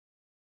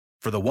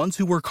For the ones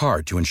who work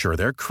hard to ensure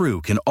their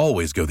crew can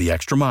always go the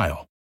extra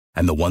mile,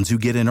 and the ones who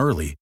get in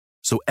early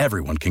so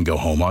everyone can go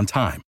home on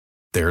time,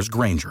 there's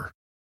Grainger,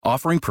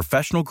 offering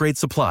professional-grade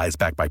supplies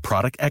backed by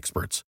product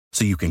experts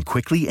so you can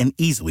quickly and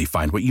easily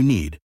find what you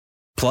need.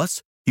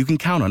 Plus, you can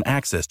count on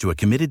access to a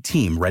committed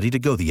team ready to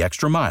go the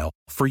extra mile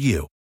for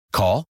you.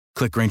 Call,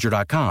 click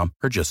Grainger.com,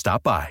 or just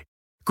stop by.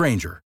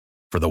 Grainger,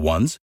 for the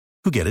ones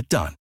who get it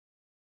done.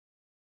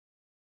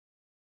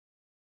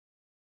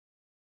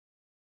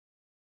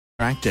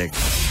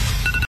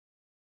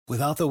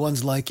 Without the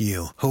ones like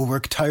you, who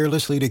work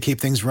tirelessly to keep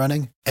things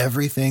running,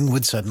 everything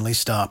would suddenly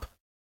stop.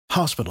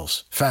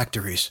 Hospitals,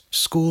 factories,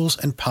 schools,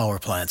 and power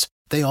plants,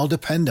 they all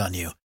depend on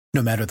you.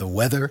 No matter the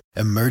weather,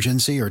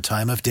 emergency, or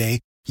time of day,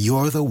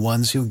 you're the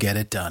ones who get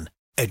it done.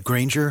 At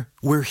Grainger,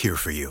 we're here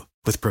for you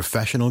with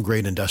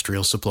professional-grade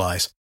industrial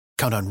supplies.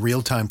 Count on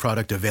real-time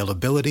product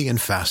availability and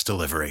fast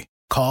delivery.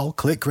 Call,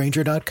 click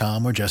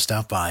Grainger.com, or just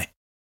stop by.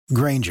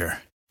 Grainger,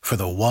 for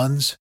the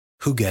ones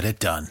who get it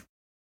done.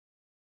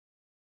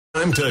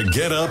 Time to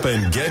get up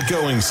and get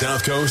going,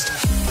 South Coast.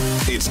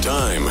 It's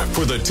time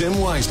for the Tim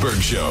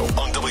Weisberg Show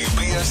on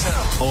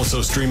WBSM.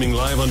 Also streaming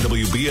live on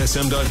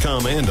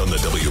WBSM.com and on the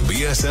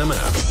WBSM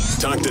app.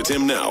 Talk to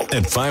Tim now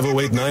at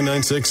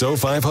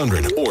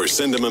 508-996-0500 or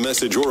send him a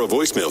message or a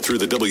voicemail through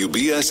the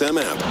WBSM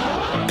app.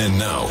 And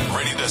now,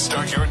 ready to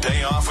start your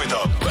day off with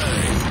a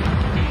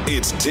bang.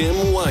 It's Tim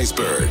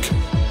Weisberg.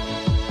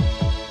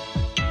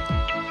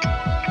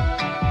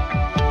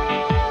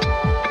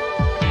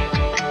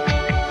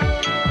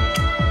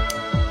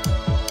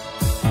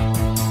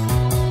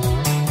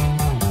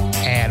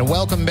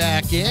 Welcome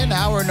back in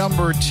hour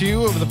number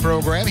 2 of the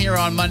program here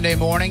on Monday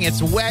morning.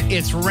 It's wet,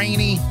 it's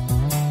rainy,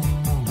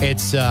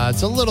 it's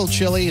a little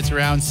chilly. It's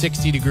around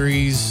 60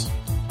 degrees,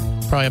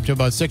 probably up to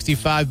about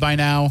 65 by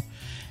now,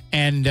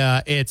 and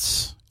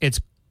it's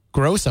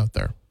gross out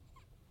there.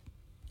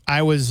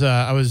 I was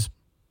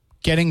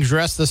getting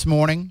dressed this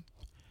morning,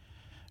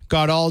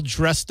 got all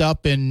dressed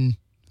up in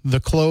the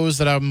clothes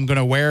that I'm going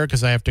to wear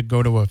because I have to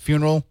go to a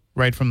funeral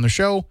right from the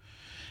show,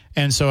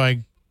 and so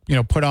I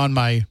put on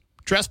my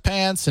dress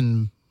pants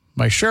and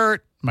my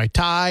shirt, my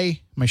tie,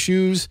 my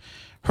shoes,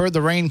 heard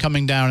the rain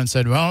coming down and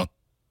said, well,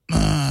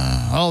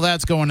 all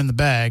that's going in the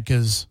bag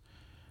because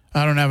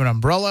I don't have an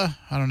umbrella.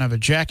 I don't have a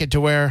jacket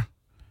to wear.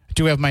 I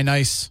do have my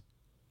nice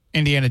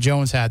Indiana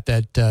Jones hat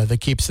that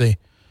keeps the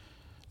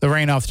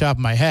rain off the top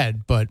of my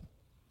head. But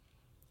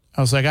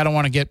I was like, I don't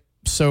want to get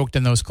soaked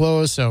in those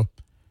clothes. So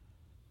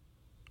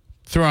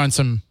threw on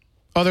some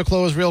other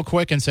clothes real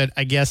quick and said,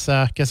 I guess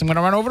I'm going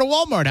to run over to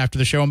Walmart after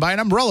the show and buy an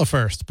umbrella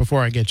first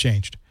before I get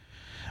changed.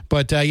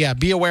 But, yeah,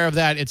 be aware of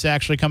that. It's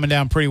actually coming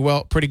down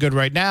pretty good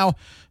right now.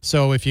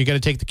 So if you got to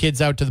take the kids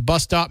out to the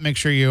bus stop, make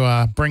sure you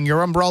bring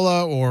your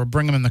umbrella or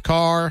bring them in the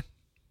car.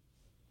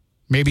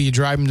 Maybe you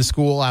drive them to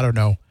school. I don't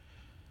know.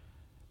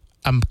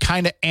 I'm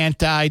kind of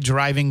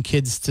anti-driving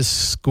kids to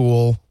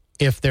school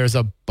if there's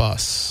a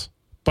bus.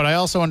 But I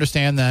also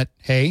understand that,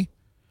 hey,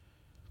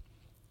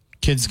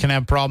 kids can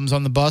have problems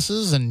on the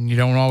buses, and you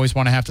don't always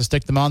want to have to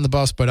stick them on the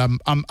bus. But I'm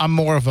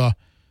more of a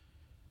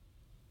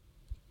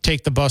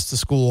take the bus to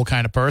school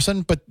kind of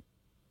person. But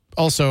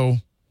also,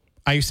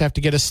 I used to have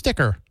to get a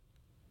sticker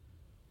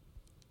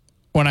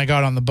when I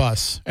got on the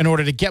bus in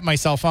order to get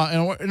myself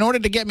on. In order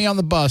to get me on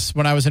the bus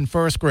when I was in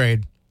first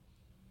grade,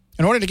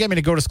 in order to get me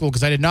to go to school,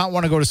 because I did not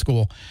want to go to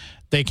school,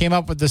 they came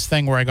up with this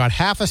thing where I got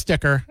half a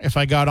sticker if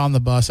I got on the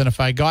bus, and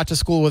if I got to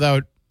school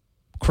without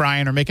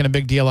crying or making a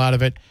big deal out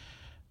of it,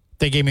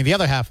 they gave me the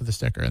other half of the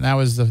sticker, and that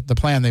was the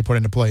plan they put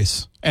into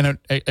place. And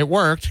it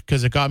worked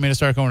because it got me to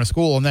start going to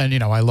school, and then,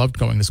 I loved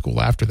going to school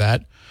after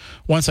that.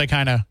 Once I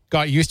kind of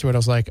got used to it, I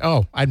was like,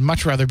 oh, I'd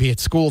much rather be at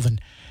school than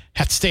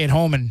have to stay at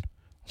home and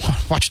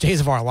watch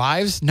Days of Our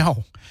Lives.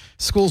 No,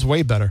 school's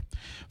way better.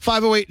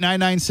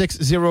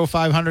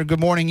 508-996-0500. Good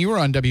morning. You were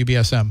on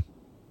WBSM.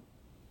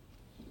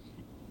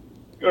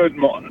 Good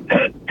morning.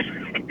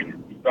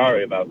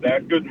 Sorry about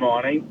that. Good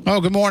morning. Oh,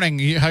 good morning.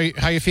 How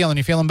you feeling?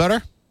 You feeling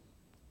better?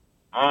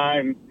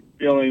 I'm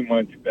feeling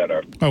much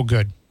better. Oh,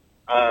 good.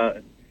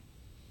 The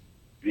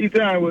reason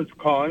I was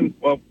calling,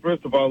 well,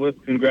 first of all, let's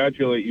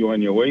congratulate you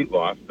on your weight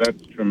loss.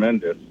 That's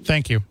tremendous.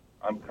 Thank you.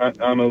 I'm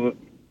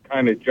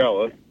kind of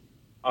jealous.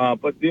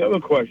 But the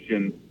other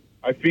question,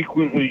 I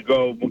frequently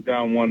go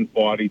down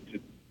 140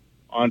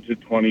 onto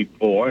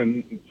 24,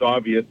 and it's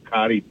obvious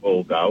Cardi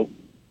pulled out.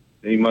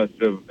 They must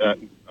have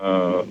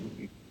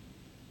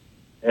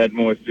had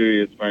more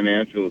serious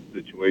financial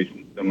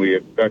situations than we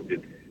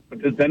expected. But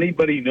does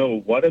anybody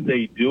know what are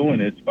they doing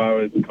as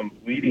far as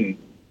completing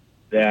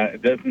that?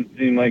 It doesn't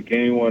seem like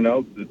anyone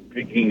else is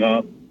picking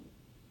up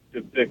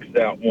to fix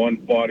that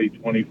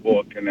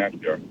 140-24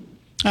 connector.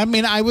 I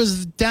mean, I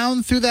was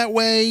down through that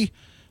way,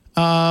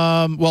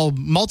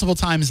 multiple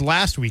times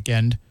last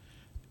weekend,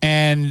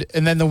 and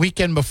then the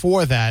weekend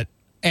before that,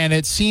 and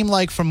it seemed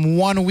like from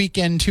one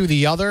weekend to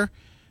the other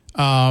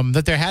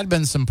that there had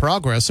been some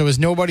progress. So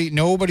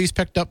nobody's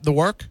picked up the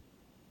work?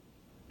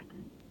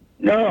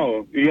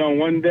 No.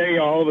 One day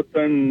all of a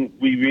sudden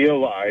we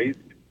realized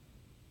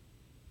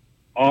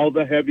all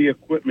the heavy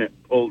equipment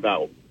pulled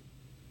out.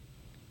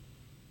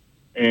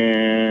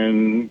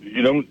 And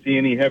you don't see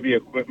any heavy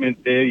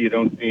equipment there. You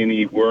don't see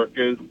any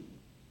workers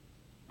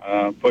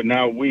for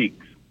now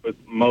weeks, for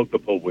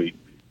multiple weeks.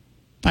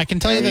 I can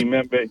tell you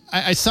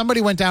that somebody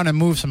went down and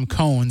moved some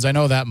cones. I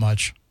know that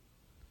much.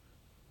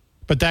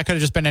 But that could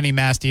have just been any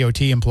Mass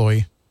DOT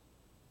employee.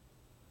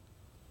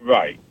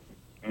 Right.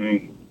 I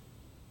mean,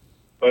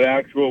 but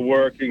actual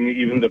working,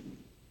 even the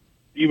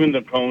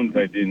cones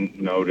I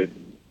didn't notice.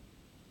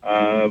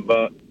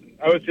 But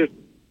I was just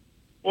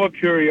for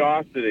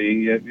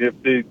curiosity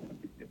if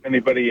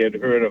anybody had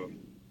heard of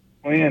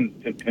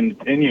plans to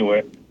continue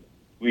it.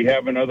 We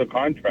have another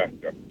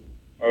contractor,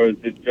 or is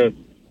it just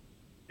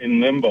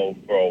in limbo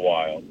for a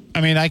while?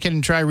 I mean, I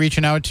can try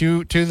reaching out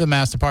to the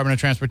Mass Department of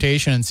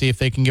Transportation and see if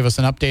they can give us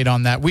an update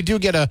on that. We do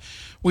get a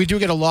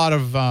lot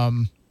of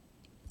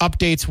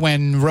updates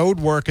when road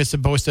work is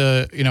supposed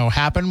to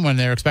happen, when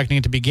they're expecting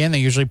it to begin. They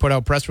usually put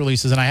out press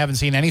releases, and I haven't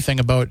seen anything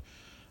about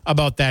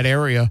that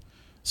area.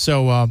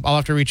 So I'll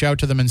have to reach out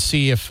to them and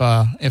see if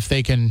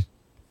they can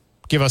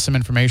give us some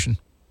information.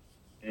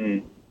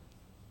 Mm.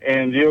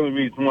 And the only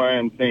reason why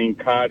I'm saying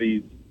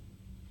Cardi's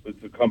was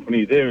the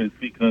company there is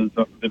because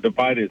the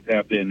dividers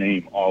have their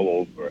name all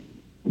over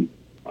it.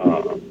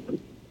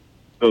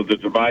 So the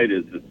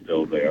dividers is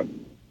still there,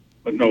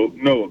 but no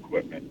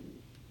equipment.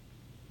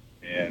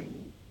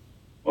 And,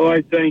 well,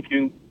 I thank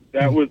you.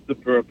 That was the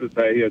purpose.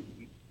 I had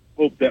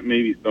hoped that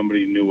maybe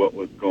somebody knew what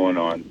was going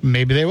on.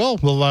 Maybe they will.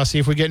 We'll see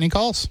if we get any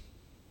calls.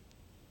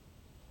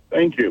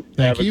 Thank you.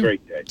 Have a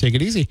great day. Take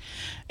it easy.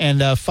 And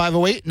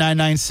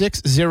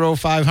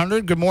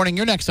 508-996-0500. Good morning.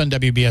 You're next on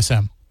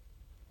WBSM.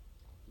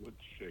 What's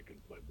shaking,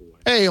 Playboy?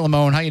 Hey,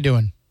 Lamone. How you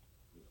doing?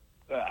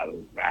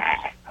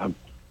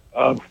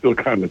 I'm still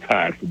kind of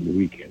tired from the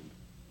weekend.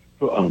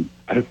 So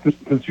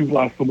since you've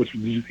lost so much,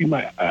 did you see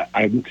I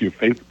went to your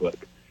Facebook,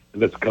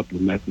 and there's a couple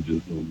of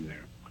messages on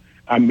there.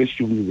 I missed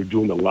you when we were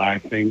doing the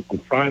live thing on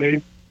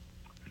Friday.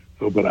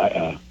 So, but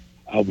I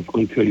was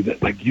going to tell you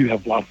that, like, you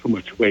have lost so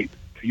much weight.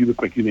 You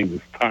look like your name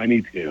is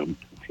Tiny Tim.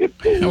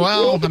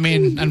 Well, I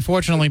mean,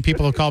 unfortunately,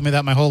 people have called me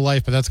that my whole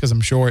life, but that's because I'm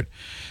short.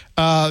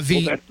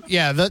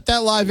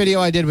 That live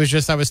video I did was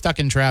just I was stuck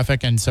in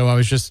traffic, and so I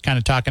was just kind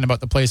of talking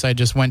about the place I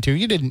just went to.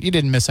 You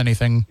didn't miss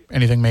anything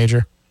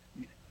major.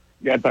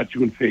 Yeah, I thought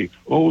you would say,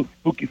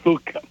 spooky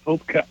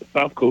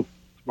South Coast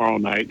tomorrow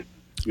night.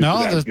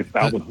 No,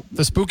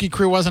 the spooky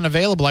crew wasn't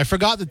available. I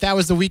forgot that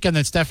was the weekend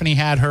that Stephanie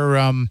had her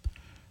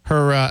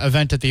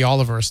event at the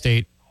Oliver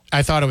Estate.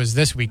 I thought it was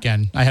this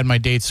weekend. I had my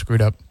dates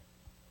screwed up.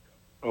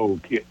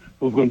 Okay.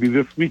 So it's going to be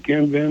this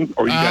weekend then?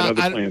 Or you got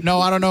other plans? No,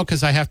 I don't know,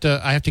 because I have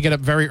to get up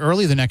very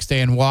early the next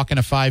day and walk in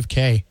a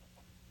 5K.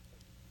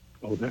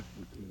 Oh, that's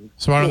good.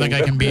 So I don't think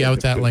I can be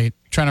out that late.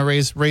 Trying to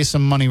raise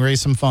some money,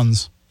 raise some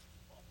funds.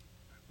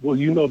 Well,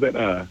 you know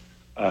that,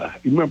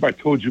 you remember I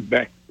told you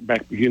back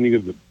beginning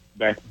of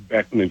back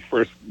when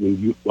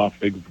Las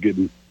Vegas was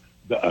getting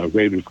the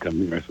Raiders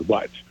coming here. I said,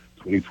 watch,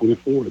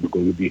 2024, they're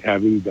going to be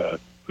having the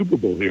Super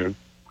Bowl here.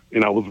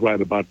 And I was right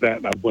about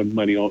that. I won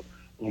money on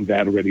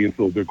that already, and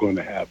so they're going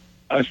to have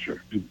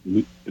Usher do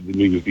the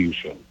New Year's Eve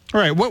show. All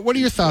right. What are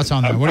your thoughts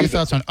on that? What are your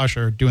thoughts on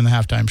Usher doing the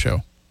halftime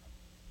show?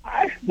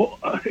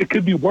 It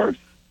could be worse.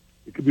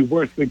 It could be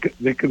worse. They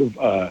could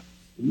have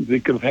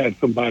had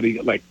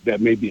somebody like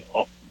that, maybe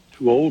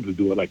too old to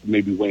do it, like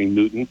maybe Wayne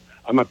Newton.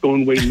 I'm not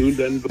throwing Wayne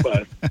Newton under the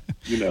bus.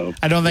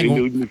 I don't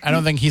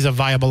think he's a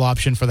viable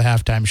option for the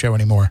halftime show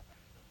anymore.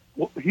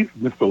 Well, he's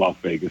Mr. Las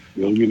Vegas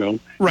still,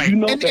 Right.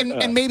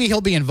 And maybe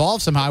he'll be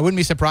involved somehow. I wouldn't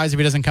be surprised if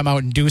he doesn't come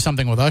out and do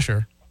something with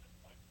Usher.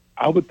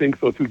 I would think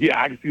so, too. Yeah,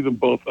 I can see them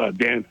both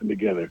dancing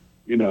together,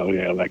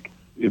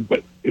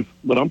 but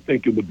what I'm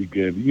thinking would be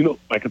good.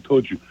 Like I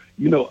told you,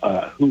 who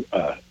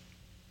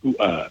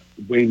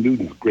Wayne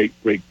Newton's great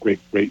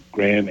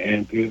grand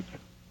aunt is?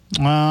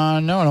 No,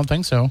 I don't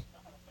think so.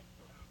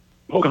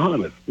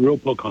 Pocahontas, real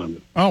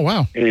Pocahontas. Oh,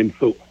 wow. And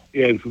so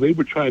they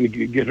were trying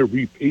to get her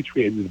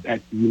repatriated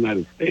back to the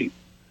United States.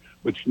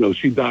 But,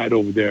 she died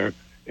over there.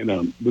 And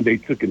when they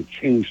took and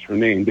changed her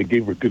name, they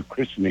gave her a good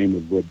Christian name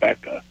of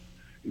Rebecca.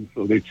 And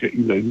so they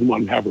didn't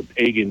want to have her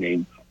pagan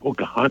name,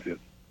 Pocahontas.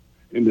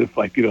 And it's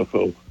like,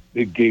 so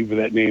they gave her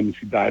that name, and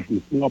she died from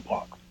the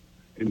smallpox.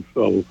 And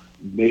so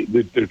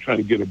they're trying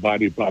to get her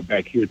body brought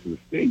back here to the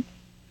States.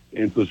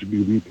 And so she'll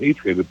be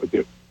repatriated, but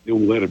they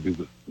won't let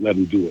them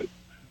do it.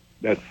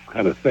 That's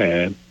kind of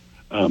sad.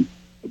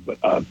 But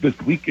this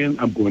weekend,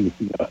 I'm going to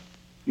see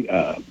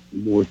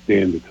Morris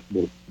Day and the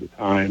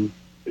Time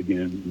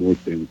again. Morris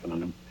Day and the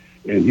Time,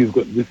 and he's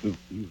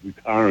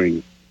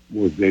retiring.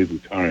 Morris Day is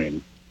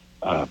retiring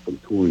from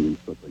touring and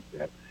stuff like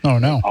that. Oh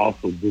no! And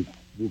also, we're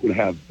going to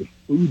have the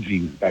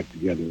Fugees back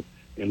together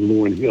in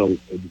Laurel Hill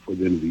before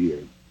the end of the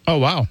year. Oh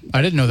wow!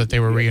 I didn't know that they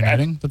were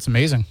reuniting. That's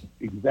amazing.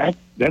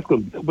 Exactly.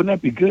 Wouldn't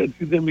that be good?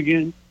 See them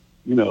again?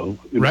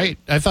 Right.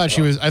 I thought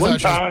she was. I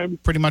thought she was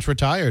pretty much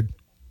retired.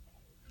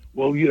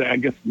 Well, I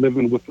guess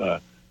living with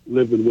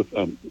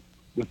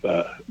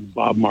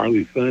Bob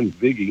Marley's son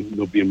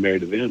Ziggy, being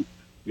married to him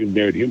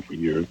for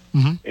years,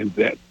 mm-hmm. and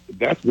that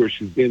that's where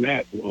she's been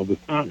at all the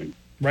time.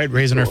 Right,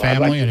 raising her So I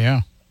family, like and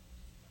yeah.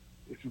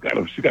 She's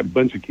got a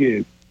bunch of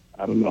kids.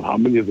 I don't know how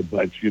many of the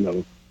bunch,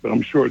 but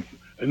I'm sure it's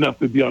enough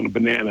to be on a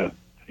banana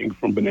thing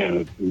from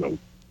bananas,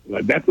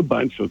 Like, that's a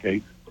bunch,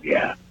 okay?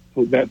 Yeah.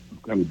 So that's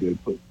kind of good.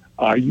 So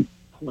are you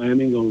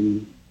planning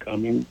on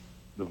coming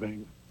to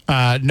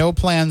Vegas? No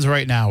plans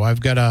right now.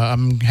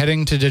 I'm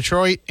heading to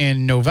Detroit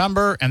in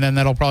November, and then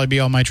that'll probably be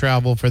all my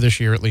travel for this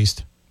year at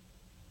least.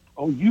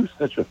 Oh, you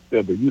such a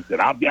fibber. You said,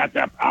 I'll be out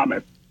there, I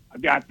promise. I'll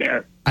be out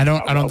there. I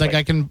don't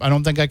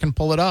think I can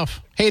pull it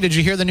off. Hey, did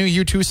you hear the new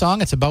U2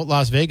 song? It's about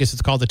Las Vegas.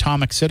 It's called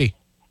Atomic City.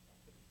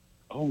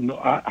 Oh, no,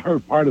 I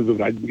heard part of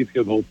it. I didn't get to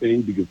hear the whole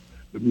thing because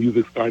the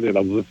music started. I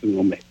was listening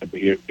on the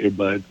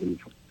earbuds, and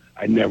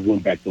I never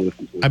went back to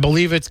listen to it. I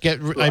believe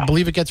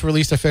it gets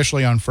released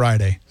officially on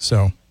Friday.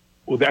 So,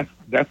 well,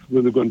 that's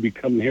where they're going to be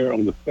coming here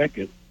on the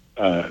 2nd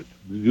to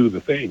do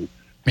the thing.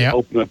 Yeah,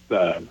 open up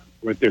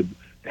right there.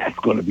 That's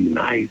going to be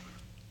nice.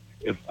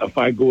 If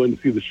I go in and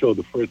see the show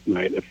the first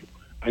night,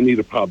 I need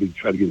to probably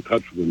try to get in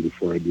touch with them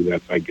before I do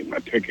that, so I get my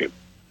ticket.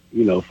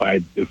 If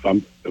I'm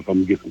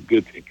gonna get some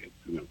good tickets.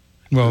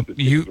 Well,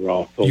 you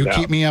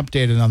keep me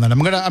updated on that.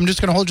 I'm just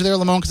gonna hold you there,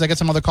 Lamone, because I got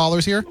some other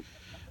callers here.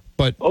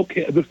 But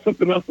okay, there's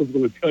something else I was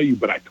going to tell you,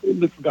 but I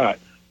totally forgot.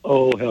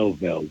 Oh, hell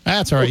bells.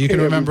 That's all right. You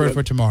can remember it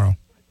for tomorrow.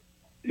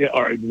 Yeah,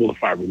 all right. Well,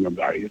 if I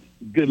remember, all right.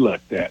 Good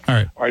luck, Dad. All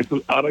right. All right.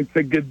 So I'd like to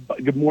say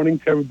good morning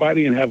to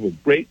everybody, and have a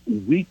great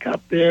week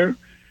up there,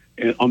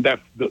 and on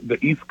the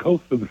East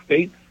Coast of the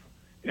states.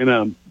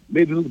 And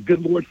may the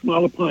good Lord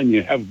smile upon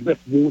you. Have a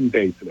blessed warm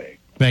day today.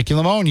 Thank you,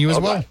 Lamone. You as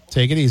well. Right.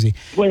 Take it easy.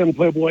 Play on,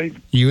 Playboy.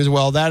 You as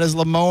well. That is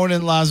Lamone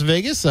in Las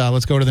Vegas.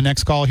 Let's go to the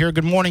next call here.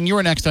 Good morning. You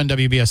are next on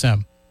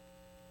WBSM.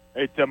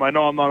 Hey Tim, I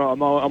know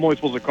I'm only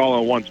supposed to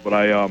call in once, but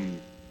I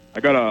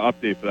got an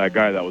update for that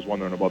guy that was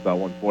wondering about that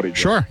 140.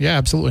 Sure. Yeah.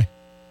 Absolutely.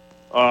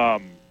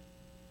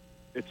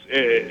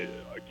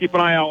 Keep an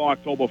eye out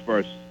October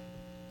 1st.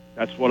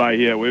 That's what I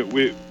hear.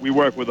 We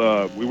work with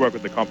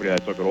the company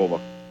that took it over.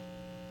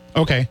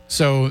 Okay,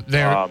 so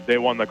they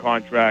won the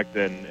contract,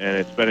 and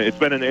it's been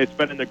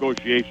in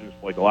negotiations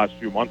for like the last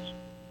few months,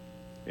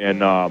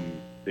 and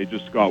they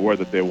just got word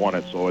that they won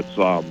it. So it's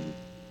gonna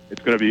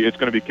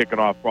be kicking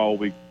off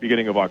probably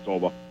beginning of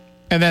October.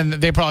 And then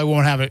they probably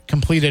won't have it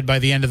completed by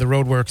the end of the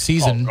roadwork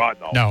season. Oh God,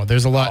 no. No,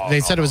 there's a lot. They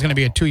said it was going to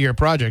be a 2-year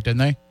project, didn't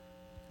they?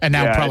 And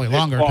now probably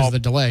longer because of the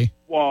delay.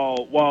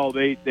 Well,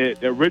 they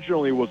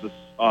originally was a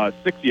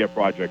 6-year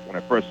project when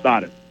it first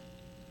started.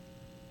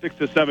 6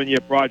 to 7 year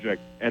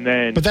project, and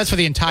then. But that's for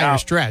the entire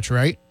stretch,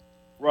 right?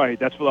 Right,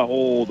 that's for the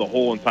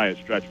whole entire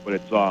stretch. But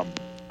it's I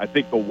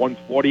think the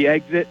 140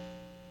 exit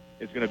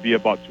is going to be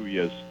about 2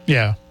 years.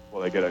 Yeah.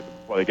 Before they get,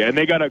 and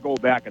they got to go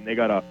back, and they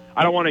got to.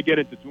 I don't want to get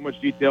into too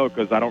much detail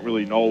because I don't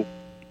really know.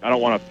 I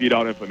don't want to feed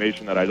out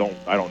information that I don't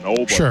know.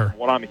 But sure. From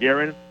what I'm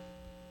hearing,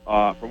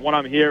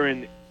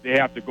 they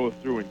have to go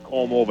through and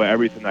comb over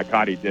everything that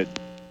Cardi did.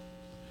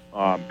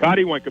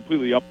 Cardi went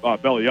completely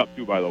belly up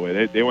too. By the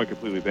way, they went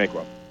completely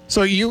bankrupt.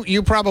 So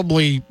you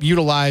probably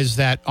utilize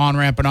that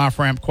on-ramp and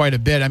off-ramp quite a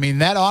bit. I mean,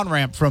 that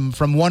on-ramp from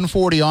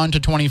 140 on to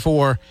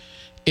 24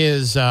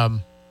 is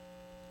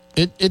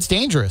it's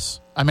dangerous.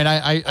 I mean,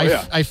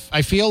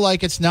 I feel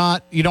like it's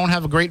not. You don't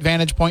have a great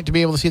vantage point to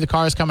be able to see the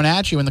cars coming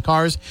at you, and the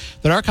cars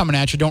that are coming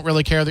at you don't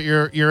really care that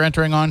you're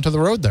entering onto the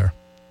road there.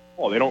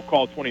 Well, they don't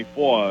call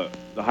 24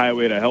 the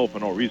highway to hell for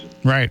no reason.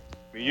 Right.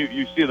 I mean,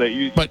 you see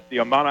that the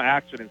amount of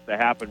accidents that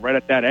happen right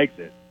at that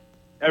exit.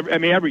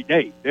 Every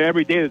day.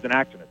 Every day there's an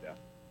accident there.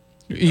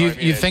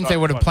 You think they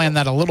would have planned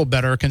that a little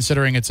better,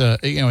 considering it's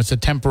a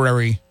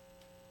temporary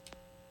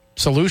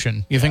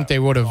solution. You think they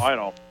would have? I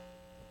know.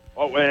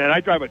 Oh, and I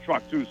drive a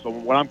truck too, so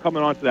when I'm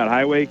coming onto that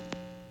highway,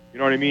 you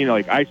know what I mean?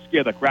 Like, I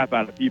scare the crap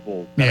out of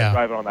people that are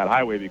driving on that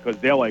highway because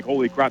they're like,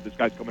 "Holy crap, this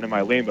guy's coming in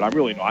my lane," but I'm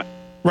really not.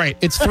 Right.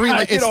 It's three.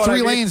 It's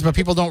three lanes, but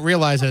people don't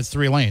realize that it's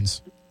 3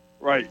 lanes.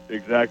 Right.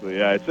 Exactly.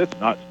 Yeah. It's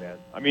nuts, man.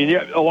 I mean,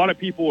 yeah, a lot of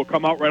people will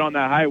come out right on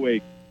that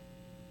highway,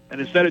 and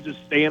instead of just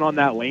staying on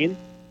that lane,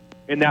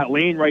 in that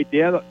lane right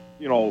there,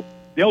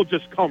 they'll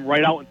just come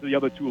right out into the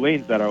other 2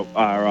 lanes that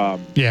are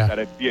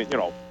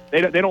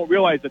they don't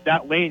realize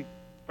that lane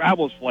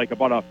travels for like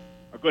about a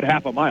good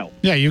half a mile.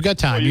 Yeah, you've got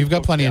time. You've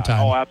got plenty of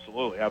time. Oh,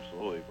 absolutely.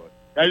 But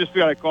I just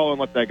got to call and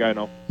let that guy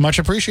know. Much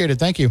appreciated.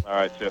 Thank you. All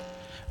right, Tip.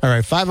 All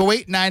right,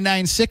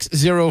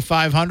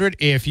 508-996-0500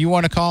 if you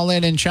want to call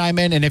in and chime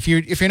in. And if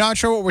you're not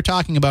sure what we're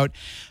talking about,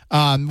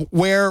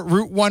 where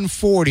Route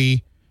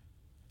 140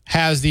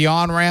 has the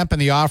on-ramp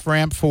and the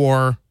off-ramp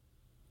for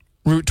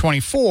Route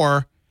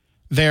 24,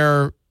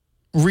 they're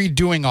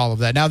redoing all of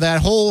that. Now,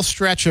 that whole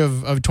stretch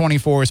of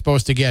 24 is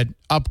supposed to get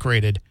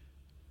upgraded.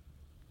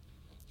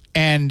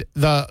 And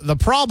the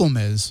problem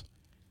is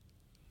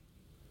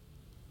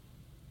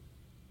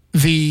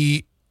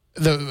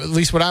at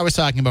least what I was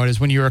talking about is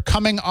when you're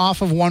coming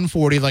off of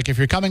 140, like if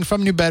you're coming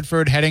from New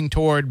Bedford heading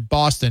toward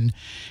Boston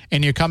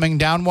and you're coming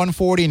down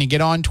 140 and you get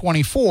on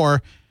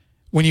 24,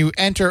 when you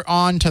enter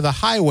onto the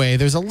highway,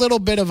 there's a little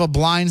bit of a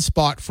blind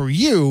spot for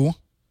you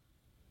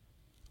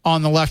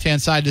on the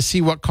left-hand side to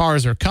see what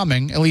cars are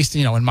coming. At least,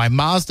 in my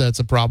Mazda, it's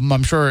a problem.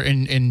 I'm sure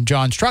in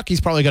John's truck,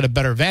 he's probably got a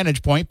better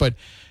vantage point. But,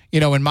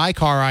 in my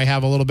car, I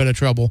have a little bit of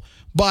trouble.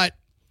 But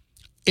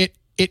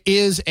it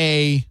is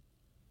a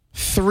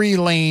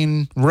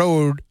 3-lane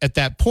road at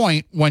that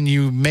point. When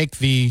you make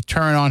the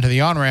turn onto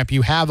the on-ramp,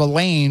 you have a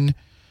lane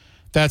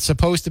that's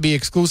supposed to be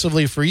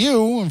exclusively for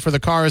you and for the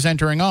cars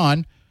entering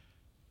on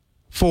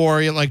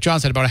for, like John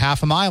said, about a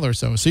half a mile or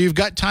so. So you've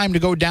got time to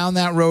go down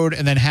that road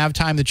and then have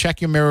time to check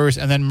your mirrors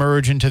and then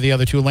merge into the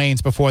other 2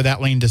 lanes before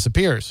that lane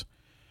disappears.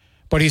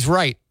 But he's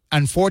right.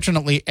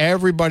 Unfortunately,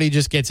 everybody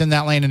just gets in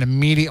that lane and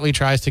immediately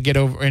tries to get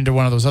over into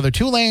one of those other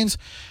 2 lanes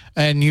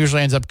and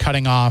usually ends up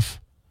cutting off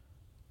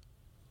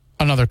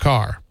another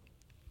car.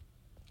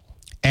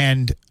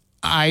 And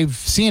I've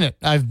seen it.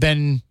 I've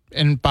been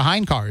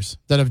behind cars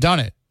that have done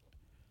it.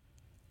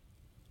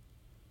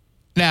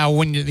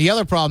 Now, the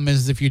other problem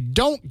is if you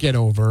don't get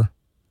over,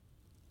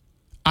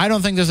 I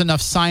don't think there's enough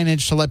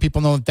signage to let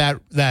people know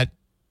that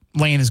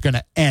lane is going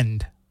to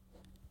end.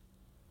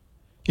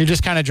 You're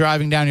just kind of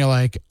driving down. You're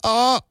like,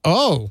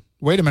 oh,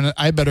 wait a minute.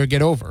 I better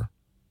get over.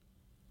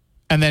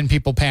 And then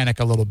people panic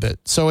a little bit.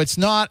 So it's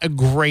not a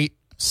great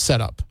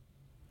setup.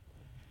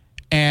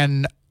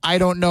 And I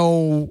don't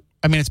know.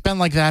 I mean, it's been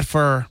like that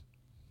for,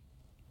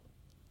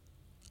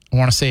 I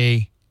want to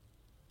say,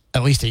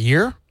 at least a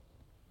year.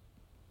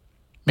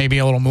 Maybe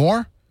a little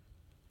more.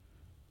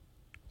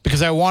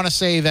 Because I want to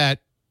say that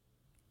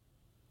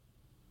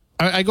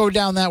I go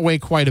down that way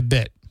quite a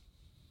bit.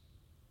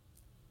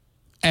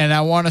 And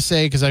I want to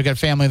say, because I've got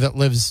family that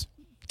lives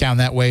down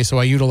that way, so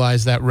I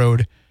utilize that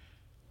road.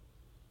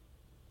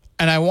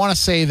 And I want to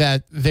say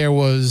that there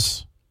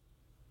was,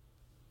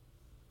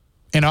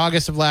 in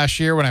August of last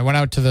year, when I went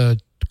out to the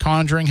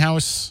Conjuring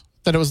house,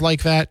 that it was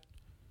like that.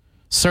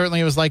 Certainly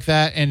it was like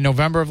that in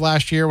November of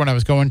last year when I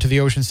was going to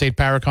the Ocean State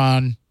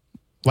Paracon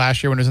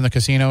last year when I was in the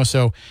casino.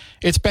 So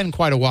it's been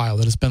quite a while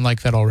that it's been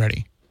like that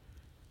already.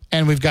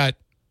 And we've got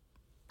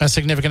a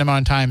significant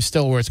amount of time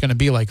still where it's going to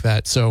be like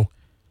that. So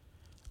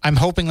I'm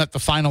hoping that the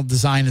final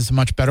design is a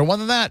much better one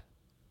than that.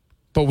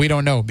 But we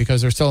don't know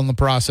because they're still in the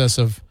process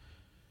of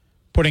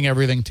putting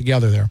everything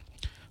together there.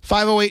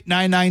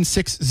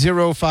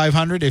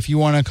 508-996-0500 if you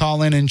want to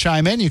call in and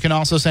chime in. You can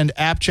also send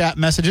app chat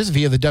messages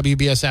via the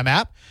WBSM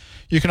app.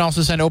 You can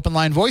also send open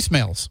line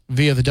voicemails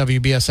via the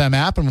WBSM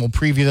app, and we'll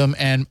preview them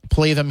and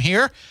play them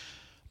here.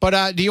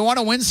 But do you want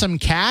to win some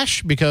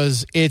cash?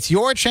 Because it's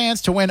your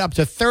chance to win up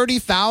to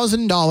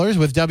 $30,000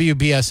 with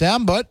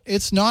WBSM, but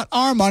it's not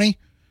our money.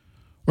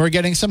 We're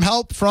getting some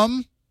help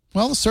from,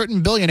 a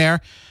certain billionaire,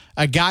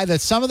 a guy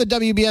that some of the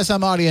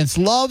WBSM audience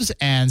loves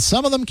and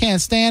some of them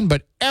can't stand,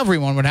 but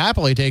everyone would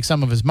happily take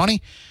some of his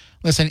money.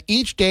 Listen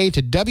each day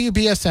to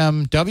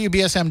WBSM,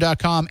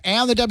 WBSM.com,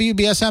 and the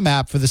WBSM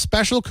app for the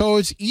special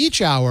codes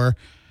each hour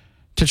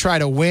to try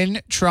to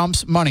win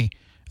Trump's money.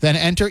 Then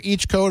enter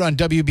each code on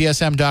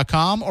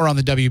WBSM.com or on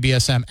the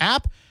WBSM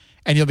app,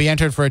 and you'll be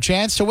entered for a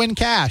chance to win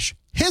cash.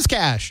 His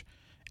cash.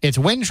 It's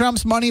Win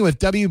Trump's Money with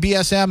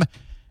WBSM.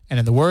 And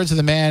in the words of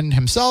the man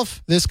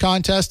himself, this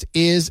contest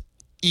is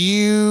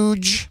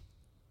huge.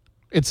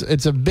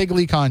 It's a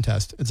bigly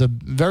contest. It's a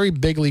very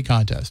bigly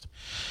contest.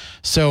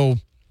 So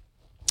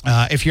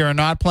if you're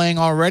not playing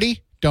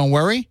already, don't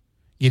worry.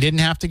 You didn't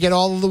have to get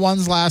all of the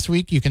ones last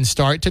week. You can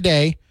start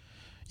today.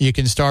 You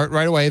can start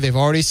right away. They've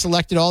already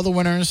selected all the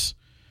winners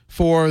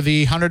for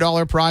the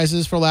 $100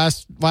 prizes for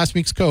last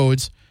week's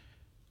codes.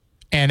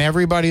 And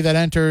everybody that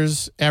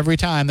enters every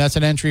time, that's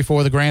an entry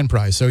for the grand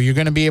prize. So you're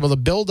going to be able to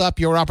build up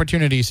your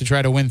opportunities to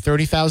try to win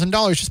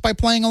 $30,000 just by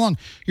playing along.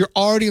 You're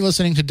already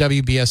listening to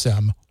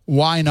WBSM.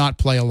 Why not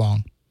play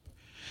along?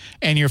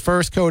 And your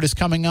first code is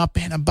coming up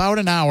in about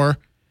an hour.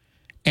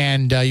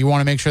 And you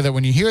want to make sure that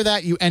when you hear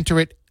that, you enter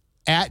it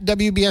at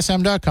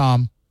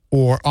WBSM.com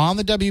or on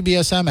the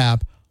WBSM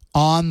app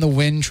on the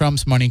Win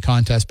Trump's Money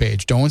contest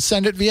page. Don't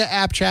send it via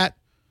app chat.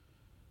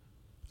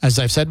 As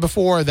I've said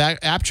before,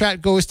 that app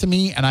chat goes to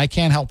me and I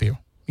can't help you.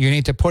 You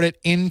need to put it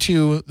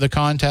into the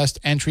contest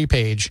entry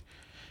page,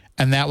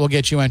 and that will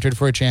get you entered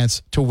for a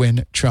chance to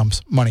win Trump's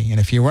money. And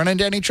if you run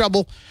into any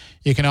trouble,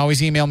 you can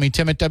always email me,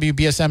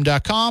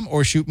 tim@WBSM.com,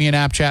 or shoot me an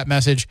app chat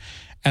message,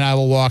 and I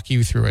will walk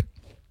you through it.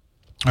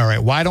 All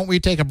right, why don't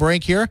we take a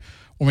break here?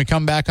 When we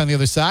come back on the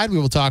other side, we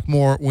will talk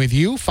more with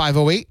you,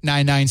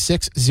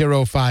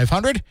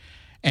 508-996-0500.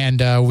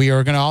 And we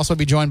are going to also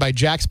be joined by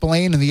Jack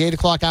Spillane in the 8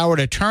 o'clock hour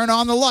to turn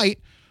on the light.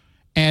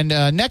 And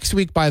next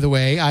week, by the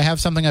way, I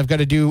have something I've got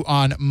to do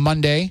on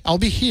Monday. I'll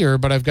be here,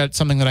 but I've got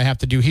something that I have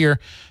to do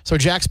here. So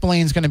Jack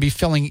Spillane's going to be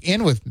filling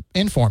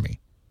in for me.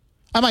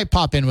 I might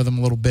pop in with him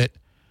a little bit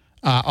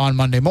on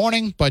Monday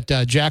morning, but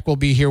Jack will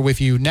be here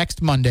with you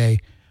next Monday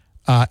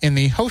in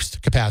the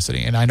host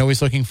capacity. And I know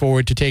he's looking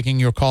forward to taking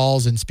your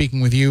calls and speaking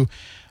with you.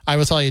 I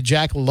will tell you,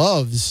 Jack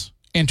loves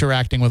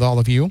interacting with all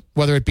of you,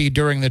 whether it be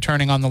during the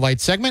turning on the light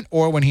segment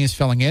or when he's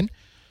filling in.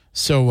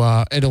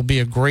 So it'll be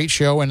a great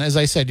show. And as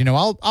I said,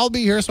 I'll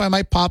be here, so I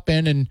might pop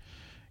in and,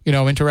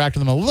 interact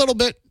with them a little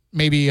bit.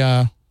 Maybe,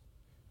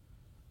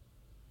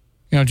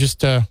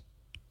 just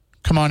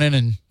come on in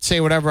and say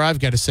whatever I've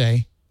got to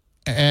say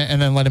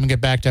and then let him get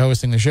back to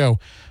hosting the show.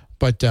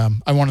 But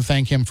I want to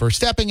thank him for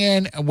stepping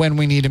in when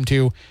we need him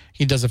to.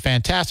 He does a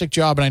fantastic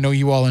job, and I know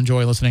you all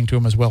enjoy listening to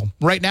him as well.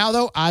 Right now,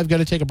 though, I've got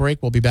to take a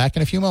break. We'll be back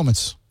in a few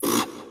moments.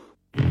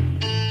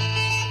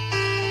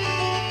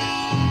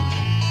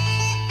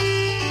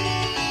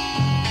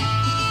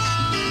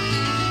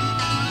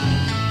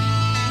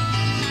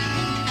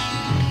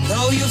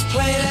 Though you've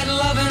played at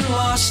love and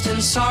lost,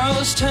 and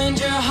sorrows turned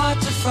your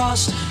heart to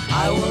frost,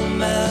 I will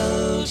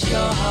melt your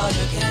heart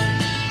again.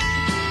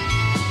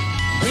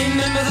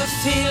 Remember the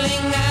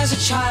feeling as a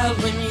child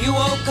when you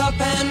woke up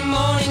and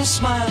morning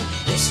smiled.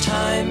 This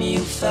time you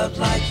felt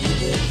like you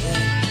did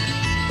then.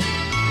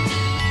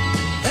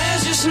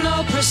 There's just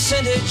no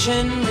percentage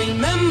in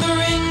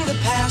remembering the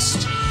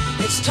past.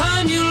 It's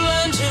time you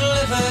learn to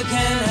live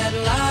again at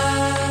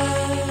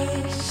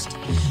last.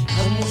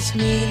 Come with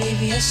me,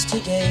 leave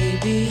yesterday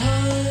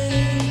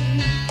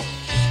behind,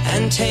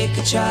 and take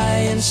a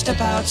giant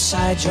step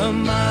outside your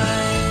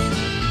mind.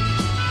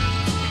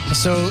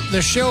 So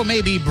the show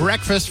may be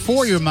breakfast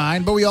for your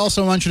mind, but we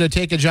also want you to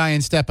take a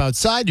giant step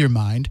outside your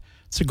mind.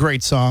 It's a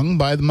great song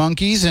by the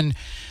Monkees, and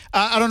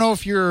I don't know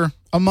if you're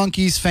a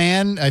Monkees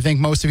fan. I think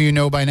most of you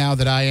know by now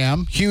that I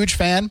am. Huge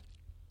fan.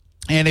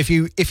 And if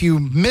you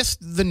missed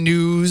the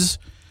news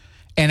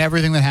and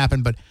everything that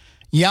happened, but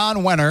Jan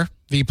Wenner,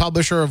 the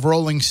publisher of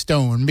Rolling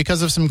Stone,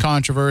 because of some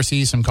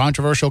controversy, some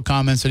controversial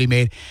comments that he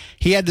made,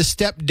 he had to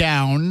step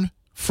down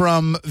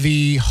from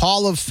the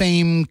Hall of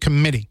Fame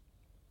committee.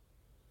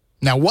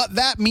 Now, what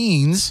that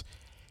means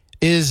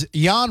is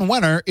Jan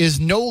Wenner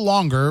is no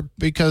longer,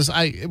 because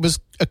it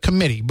was a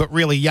committee, but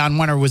really Jan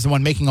Wenner was the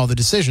one making all the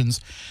decisions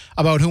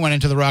about who went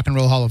into the Rock and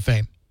Roll Hall of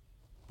Fame,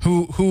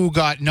 who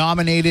got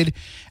nominated,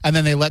 and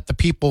then they let the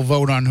people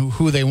vote on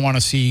who they want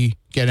to see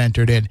get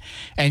entered in.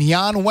 And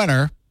Jan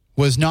Wenner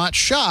was not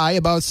shy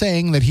about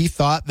saying that he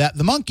thought that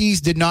the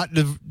Monkees did not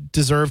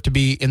deserve to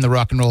be in the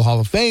Rock and Roll Hall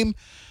of Fame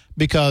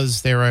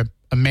because they're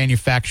a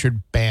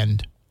manufactured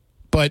band.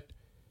 But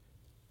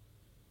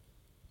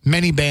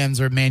many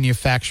bands are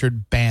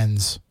manufactured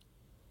bands.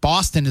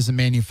 Boston is a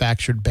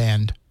manufactured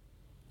band.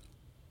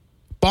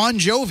 Bon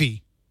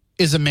Jovi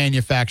is a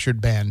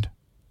manufactured band.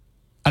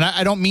 And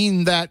I don't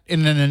mean that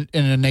in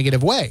a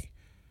negative way.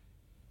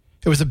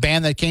 It was a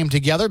band that came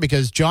together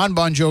because John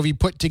Bon Jovi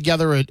put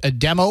together a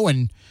demo,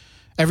 and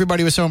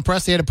everybody was so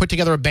impressed they had to put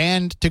together a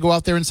band to go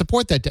out there and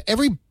support that.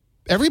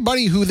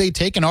 Everybody who they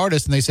take an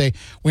artist and they say,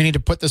 we need to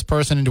put this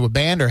person into a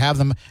band or have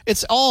them,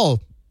 it's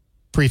all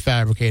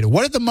prefabricated.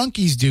 What did the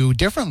Monkees do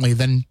differently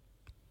than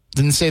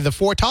say the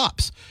Four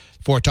Tops?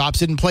 Four Tops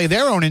didn't play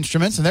their own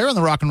instruments, and they're in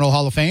the Rock and Roll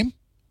Hall of Fame.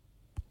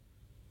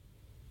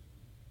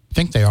 I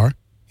think they are.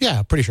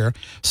 Yeah, pretty sure.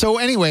 So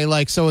anyway,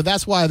 so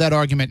that's why that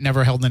argument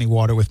never held any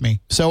water with me.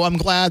 So I'm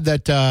glad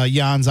that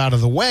Jan's out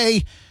of the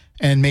way,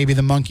 and maybe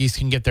the Monkees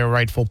can get their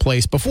rightful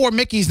place before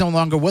Mickey's no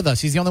longer with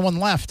us. He's the only one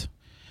left.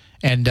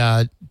 And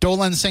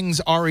Dolan Singh's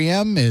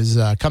R.E.M. is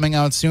coming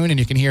out soon, and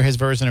you can hear his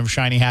version of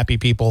Shiny Happy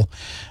People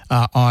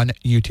on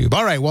YouTube.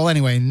 All right, well,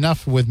 anyway,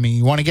 enough with me.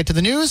 You want to get to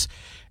the news?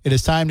 It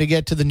is time to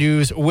get to the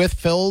news with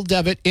Phil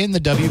Devitt in the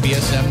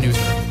WBSM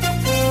newsroom.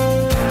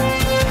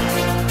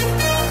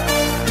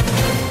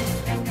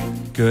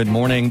 Good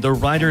morning. The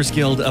Writers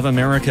Guild of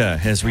America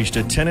has reached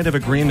a tentative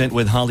agreement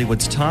with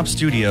Hollywood's top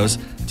studios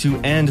to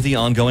end the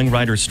ongoing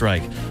writers'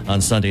 strike.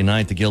 On Sunday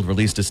night, the Guild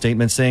released a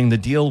statement saying the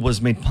deal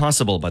was made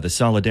possible by the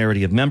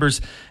solidarity of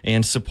members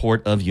and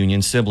support of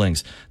union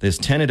siblings. This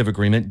tentative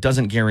agreement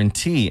doesn't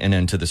guarantee an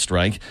end to the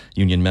strike.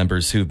 Union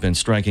members who've been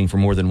striking for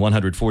more than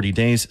 140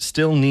 days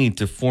still need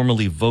to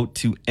formally vote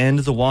to end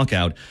the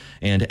walkout,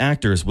 and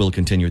actors will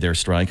continue their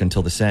strike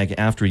until the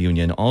SAG-AFTRA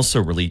union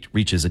also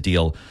reaches a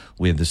deal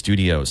with the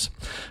studios.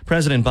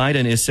 President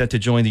Biden is set to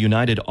join the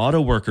United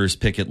Auto Workers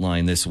picket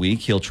line this week.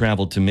 He'll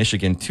travel to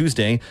Michigan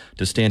Tuesday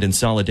to stand in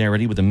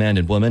solidarity with the men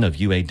and women of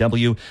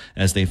UAW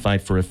as they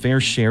fight for a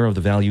fair share of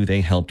the value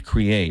they helped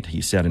create.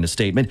 He said in a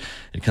statement,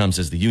 it comes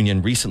as the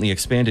union recently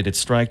expanded its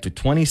strike to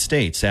 20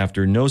 states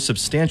after no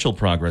substantial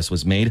progress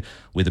was made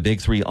with the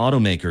big three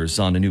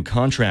automakers on a new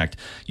contract.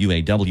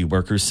 UAW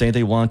workers say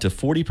they want a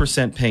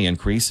 40% pay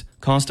increase,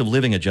 cost of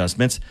living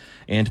adjustments,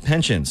 and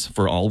pensions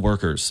for all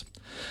workers.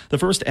 The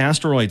first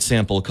asteroid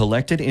sample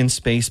collected in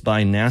space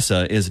by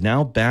NASA is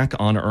now back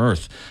on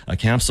Earth. A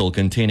capsule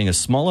containing a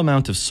small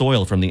amount of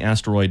soil from the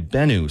asteroid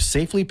Bennu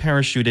safely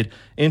parachuted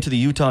into the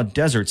Utah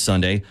desert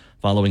Sunday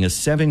following a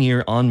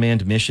 7-year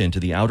unmanned mission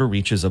to the outer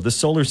reaches of the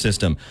solar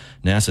system.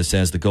 NASA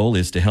says the goal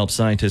is to help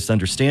scientists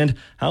understand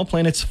how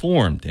planets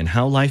formed and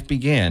how life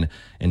began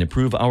and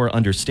improve our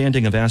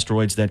understanding of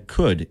asteroids that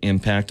could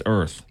impact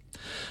Earth.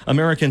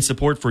 American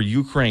support for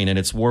Ukraine and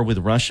its war with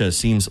Russia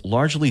seems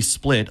largely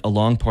split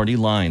along party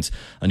lines.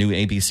 A new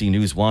ABC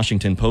News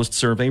Washington Post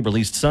survey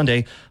released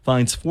Sunday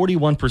finds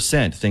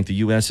 41% think the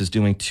U.S. is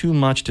doing too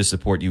much to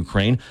support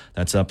Ukraine.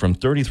 That's up from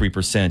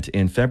 33%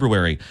 in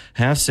February.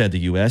 Half said the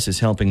U.S. is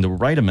helping the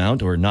right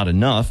amount or not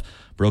enough.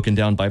 Broken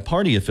down by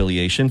party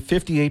affiliation,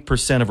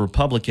 58% of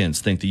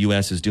Republicans think the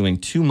U.S. is doing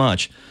too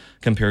much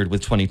compared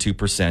with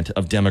 22%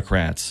 of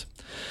Democrats.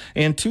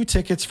 And 2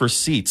 tickets for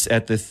seats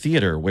at the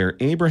theater where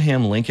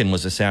Abraham Lincoln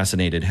was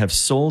assassinated have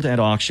sold at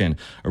auction.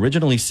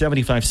 Originally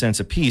 75 cents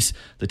apiece,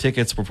 the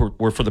tickets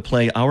were for the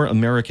play Our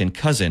American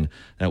Cousin.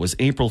 That was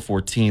April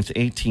 14th,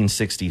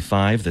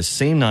 1865, the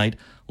same night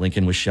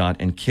Lincoln was shot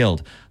and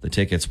killed. The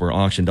tickets were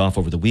auctioned off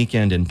over the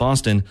weekend in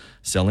Boston,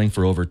 selling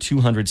for over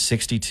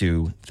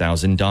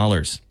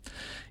 $262,000.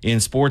 In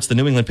sports, the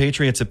New England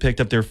Patriots have picked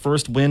up their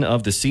first win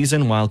of the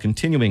season while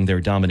continuing their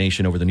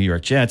domination over the New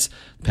York Jets.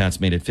 The Pats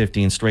made it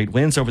 15 straight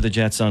wins over the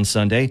Jets on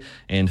Sunday,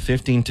 and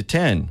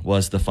 15-10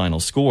 was the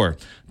final score.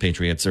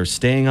 Patriots are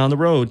staying on the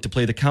road to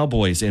play the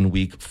Cowboys in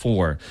Week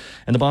 4.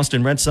 And the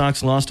Boston Red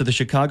Sox lost to the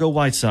Chicago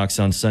White Sox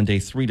on Sunday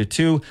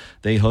 3-2.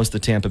 They host the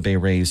Tampa Bay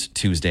Rays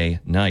Tuesday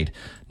night.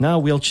 Now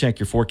we'll check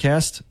your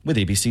forecast with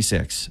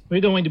ABC6.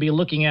 We're going to be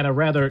looking at a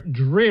rather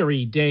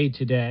dreary day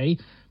today.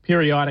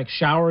 Periodic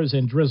showers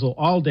and drizzle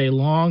all day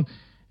long,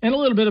 and a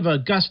little bit of a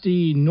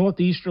gusty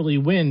northeasterly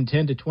wind,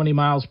 10 to 20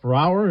 miles per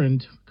hour,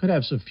 and could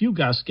have some few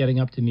gusts getting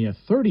up to near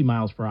 30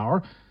 miles per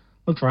hour.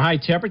 Look for high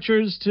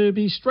temperatures to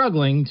be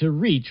struggling to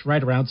reach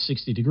right around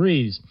 60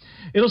 degrees.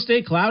 It'll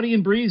stay cloudy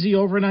and breezy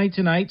overnight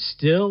tonight.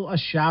 Still a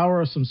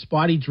shower or some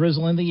spotty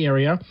drizzle in the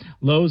area.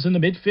 Lows in the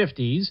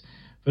mid-50s.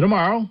 For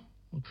tomorrow,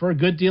 look for a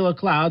good deal of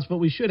clouds, but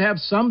we should have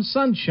some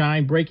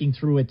sunshine breaking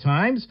through at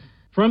times.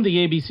 From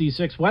the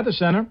ABC6 Weather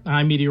Center,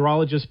 I'm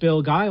meteorologist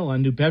Bill Guile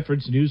on New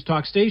Bedford's News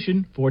Talk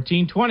Station,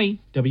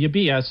 1420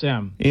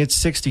 WBSM. It's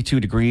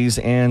 62 degrees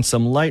and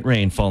some light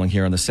rain falling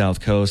here on the South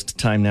Coast.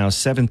 Time now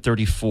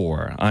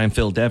 7:34. I'm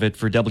Phil Devitt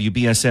for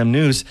WBSM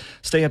News.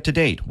 Stay up to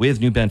date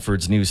with New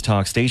Bedford's News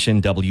Talk Station,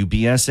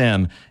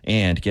 WBSM,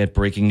 and get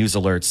breaking news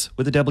alerts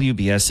with the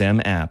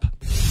WBSM app.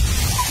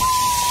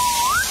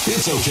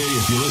 It's okay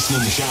if you listen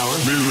in the shower.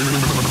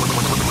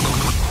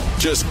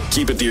 Just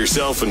keep it to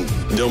yourself and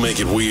don't make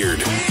it weird.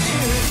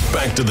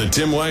 Back to the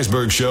Tim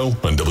Weisberg Show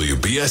on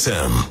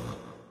WBSM.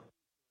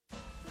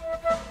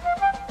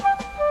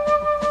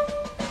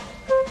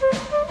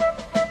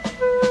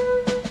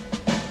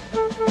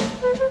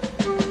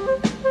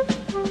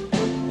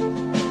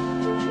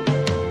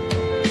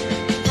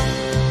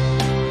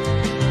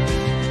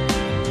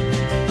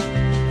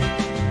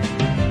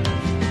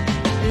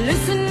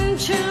 Listen,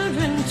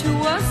 children, to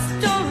a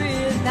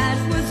story that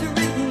was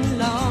written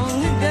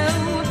long ago.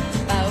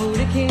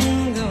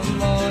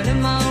 Kingdom on a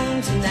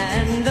mountain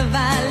and the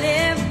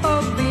valley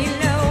far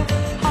below.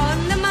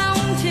 On the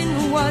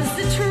mountain was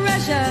the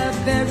treasure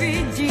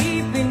buried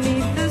deep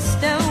beneath the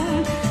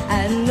stone,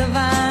 and the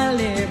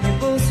valley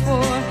people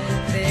swore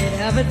they'd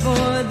have it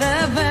for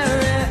their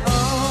very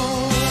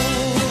own.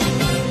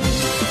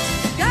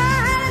 Go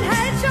ahead and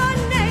hate your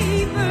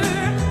neighbor.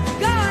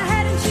 Go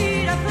ahead and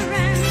cheat a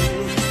friend.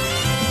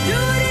 Do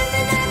it in the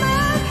name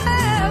of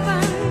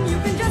heaven. You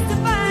can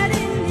justify it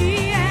in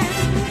the end.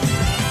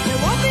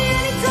 Won't be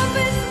any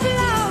trumpets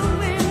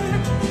blowing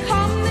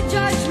come the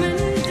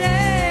judgment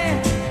day,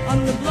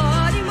 on the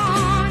bloody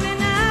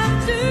morning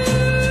after.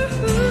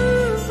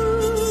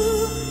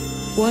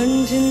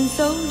 One tin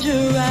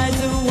soldier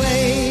rides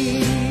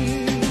away.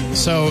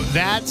 So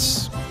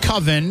that's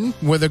Coven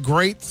with a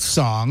great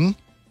song,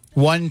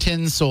 One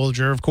Tin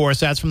Soldier. Of course,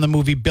 that's from the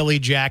movie Billy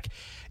Jack.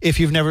 If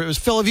you've never,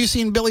 Phil, have you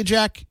seen Billy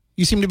Jack?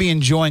 You seem to be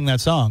enjoying that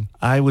song.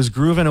 I was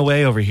grooving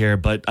away over here,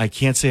 but I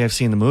can't say I've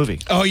seen the movie.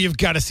 Oh, you've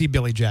got to see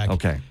Billy Jack.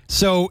 Okay.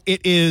 So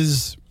it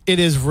is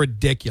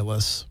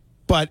ridiculous,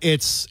 but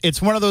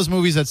it's one of those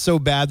movies that's so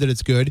bad that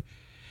it's good.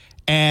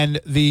 And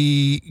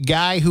the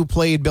guy who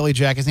played Billy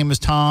Jack, his name was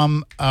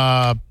Tom,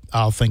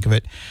 I'll think of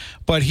it,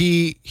 but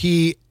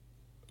he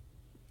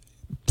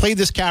played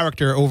this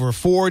character over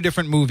 4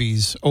 different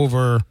movies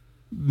over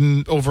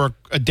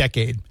a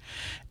decade.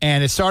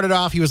 And it started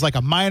off, he was like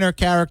a minor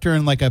character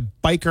in like a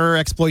biker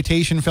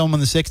exploitation film in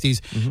the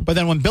 60s. Mm-hmm. But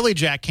then when Billy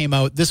Jack came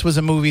out, this was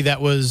a movie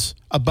that was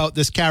about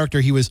this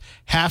character. He was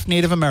half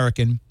Native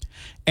American,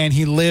 and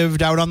he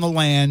lived out on the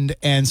land,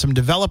 and some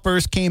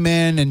developers came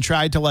in and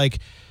tried to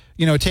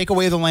take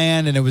away the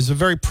land. And it was a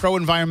very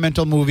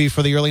pro-environmental movie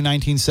for the early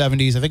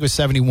 1970s. I think it was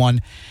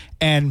 71,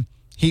 and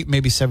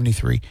maybe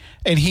 73.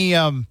 And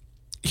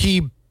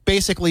he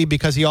basically,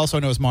 because he also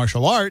knows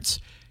martial arts,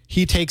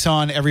 he takes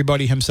on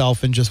everybody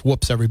himself and just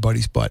whoops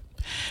everybody's butt.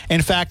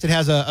 In fact, it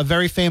has a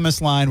very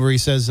famous line where he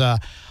says,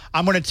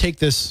 I'm going to take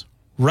this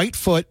right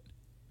foot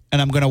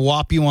and I'm going to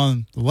whop you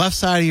on the left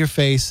side of your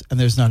face, and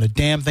there's not a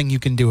damn thing you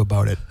can do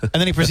about it. And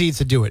then he proceeds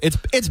to do it.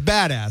 It's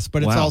badass,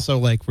 but it's also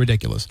like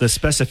ridiculous. The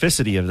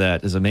specificity of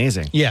that is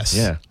amazing. Yes.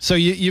 Yeah. So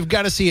you've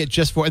got to see it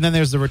just for, and then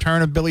there's the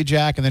return of Billy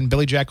Jack, and then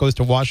Billy Jack goes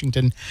to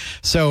Washington.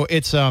 So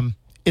it's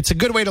a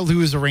good way to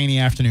lose a rainy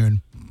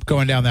afternoon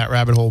going down that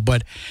rabbit hole.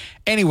 But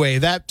anyway,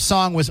 that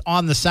song was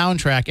on the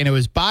soundtrack, and it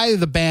was by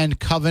the band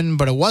Coven,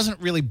 but it wasn't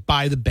really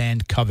by the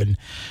band Coven.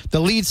 The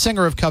lead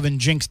singer of Coven,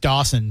 Jinx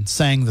Dawson,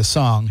 sang the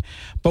song.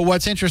 But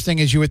what's interesting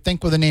is you would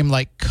think with a name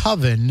like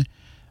Coven,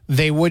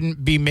 they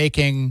wouldn't be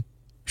making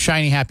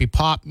shiny, happy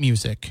pop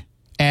music.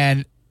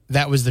 And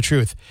that was the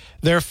truth.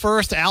 Their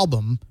first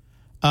album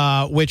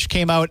which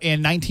came out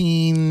in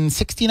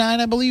 1969,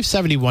 I believe.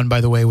 71,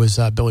 by the way, was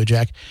Billy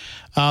Jack.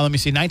 Let me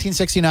see.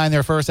 1969,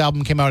 their first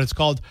album came out. It's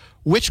called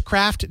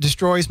Witchcraft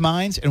Destroys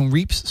Minds and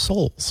Reaps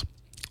Souls.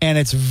 And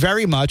it's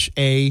very much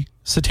a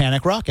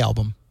satanic rock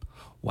album.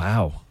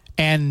 Wow.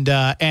 And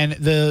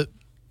the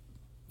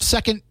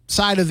second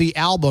side of the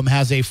album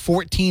has a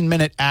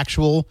 14-minute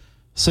actual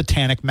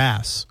satanic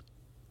mass.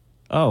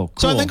 Oh, cool.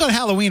 So I think on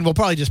Halloween we'll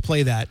probably just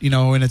play that,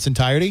 in its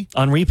entirety.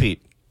 On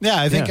repeat. Yeah,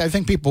 I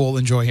think people will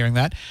enjoy hearing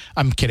that.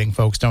 I'm kidding,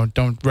 folks.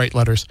 Don't write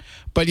letters.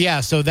 But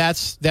yeah, so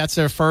that's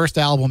their first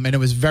album, and it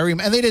was and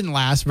they didn't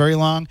last very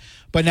long.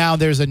 But now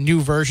there's a new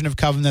version of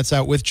Coven that's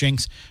out with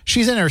Jinx.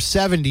 She's in her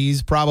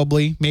 70s,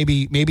 probably,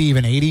 maybe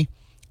even 80,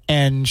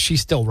 and she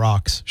still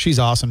rocks. She's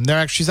awesome.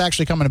 She's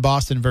actually coming to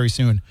Boston very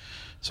soon,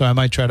 so I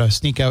might try to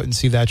sneak out and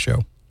see that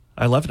show.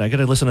 I love it. I got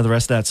to listen to the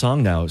rest of that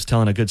song now. It's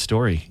telling a good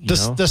story.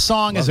 The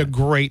song is a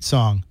great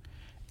song,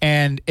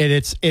 and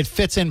it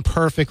fits in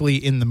perfectly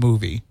in the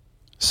movie.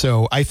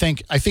 So I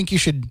think you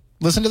should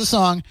listen to the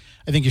song.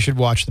 I think you should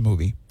watch the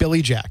movie.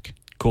 Billy Jack.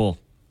 Cool.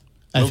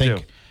 I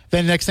think.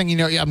 Then next thing you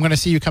know, I'm going to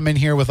see you come in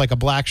here with like a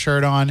black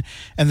shirt on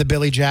and the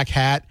Billy Jack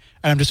hat,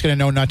 and I'm just going to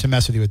know not to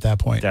mess with you at that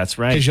point. That's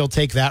right. Because you'll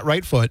take that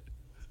right foot,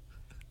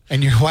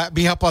 and you'll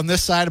be up on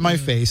this side of my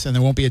face, and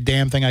there won't be a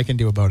damn thing I can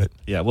do about it.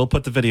 Yeah, we'll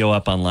put the video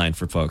up online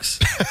for folks.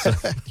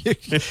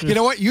 You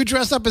know what? You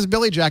dress up as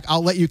Billy Jack,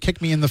 I'll let you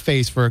kick me in the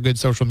face for a good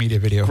social media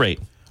video. Great.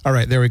 All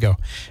right, there we go.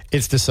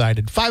 It's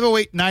decided.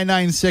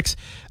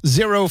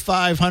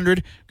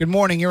 508-996-0500. Good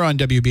morning. You're on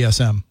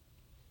WBSM.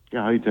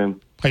 Yeah, hi, Tim.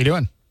 How you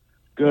doing?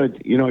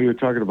 Good. You were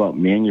talking about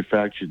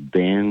manufactured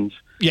bands.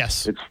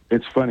 Yes.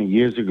 It's funny.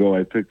 Years ago,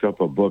 I picked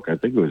up a book. I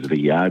think it was at a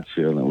yard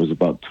sale, and it was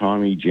about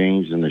Tommy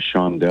James and the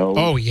Shondells.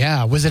 Oh,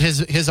 yeah. Was it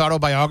his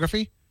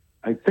autobiography?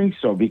 I think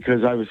so,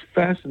 because I was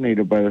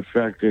fascinated by the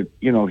fact that,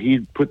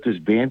 he'd put this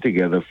band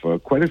together for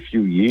quite a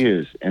few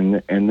years,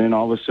 and then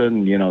all of a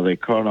sudden, they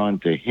caught on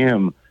to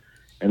him,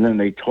 and then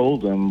they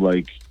told him,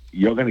 like,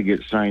 you're going to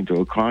get signed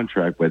to a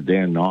contract, but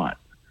they're not.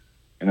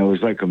 And it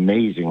was, like,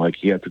 amazing. Like,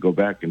 he had to go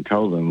back and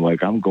tell them,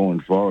 like, I'm going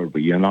forward,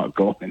 but you're not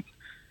going.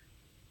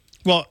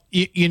 Well,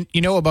 you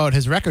know about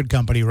his record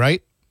company,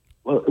 right?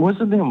 Well,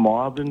 wasn't there a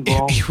mob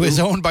involved? He was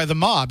owned by the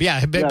mob,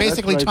 yeah.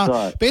 Basically,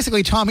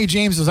 Tommy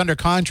James was under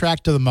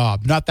contract to the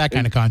mob. Not that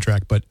kind of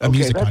contract, but a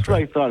music contract. That's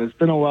what I thought. It's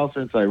been a while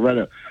since I read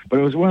it. But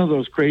it was one of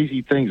those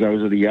crazy things. I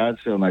was at a yard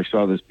sale, and I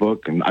saw this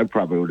book, and I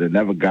probably would have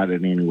never got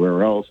it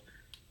anywhere else.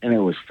 And it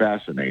was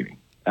fascinating.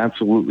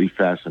 Absolutely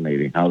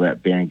fascinating how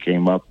that band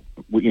came up,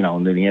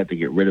 and then he had to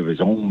get rid of his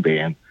own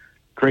band.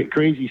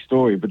 Crazy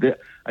story, but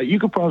you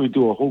could probably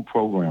do a whole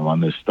program on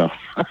this stuff.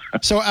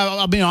 So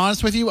I'll be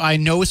honest with you. I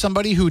know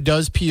somebody who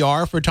does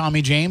PR for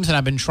Tommy James, and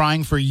I've been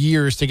trying for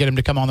years to get him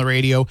to come on the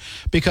radio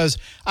because,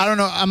 I don't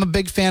know, I'm a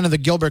big fan of the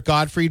Gilbert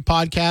Gottfried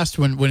podcast.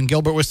 When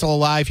Gilbert was still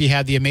alive, he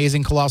had the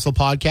Amazing Colossal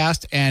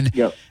podcast, and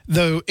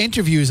the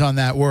interviews on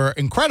that were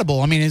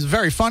incredible. I mean, it's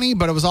very funny,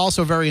 but it was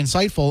also very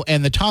insightful,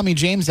 and the Tommy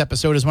James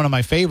episode is one of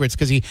my favorites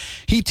because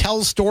he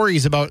tells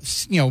stories about,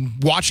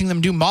 watching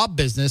them do mob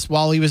business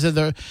while he was in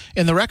the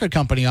record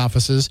company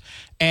offices.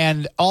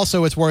 And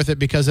also it's worth it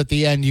because at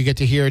the end you get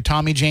to hear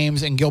Tommy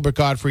James and Gilbert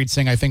Gottfried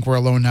sing I Think We're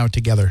Alone Now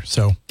together.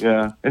 So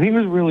yeah, and he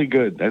was really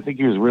good. I think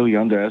he was really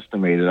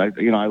underestimated.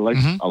 I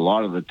liked a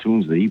lot of the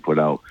tunes that he put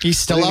out. He's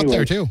still out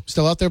there too.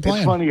 Still out there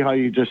playing. It's funny how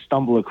you just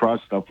stumble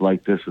across stuff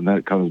like this and then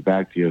it comes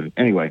back to you.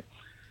 Anyway,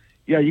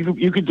 yeah,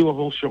 you could do a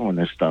whole show on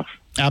this stuff.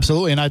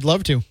 Absolutely, and I'd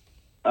love to.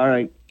 All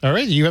right.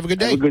 You have a good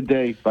day. Have a good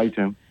day. Bye,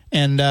 Tim.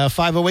 And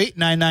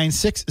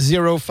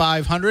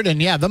 508-996-0500.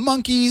 And yeah, the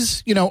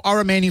Monkees, are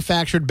a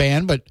manufactured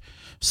band, but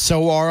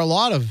so are a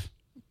lot of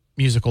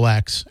musical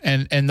acts.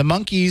 And the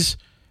Monkees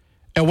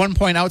at one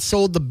point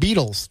outsold the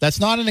Beatles. That's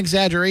not an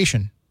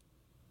exaggeration.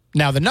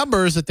 Now, the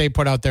numbers that they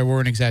put out there were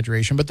an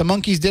exaggeration, but the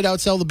Monkees did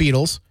outsell the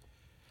Beatles.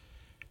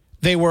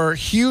 They were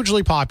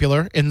hugely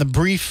popular in the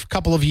brief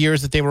couple of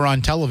years that they were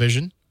on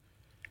television.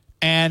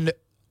 And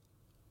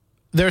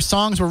their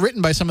songs were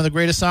written by some of the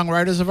greatest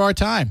songwriters of our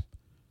time.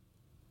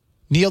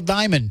 Neil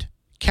Diamond,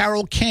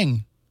 Carole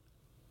King,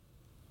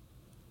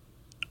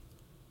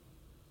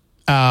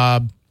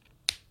 Glenn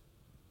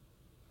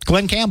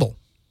Campbell.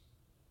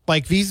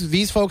 Like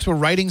these folks were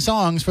writing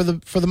songs for the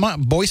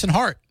Boyce and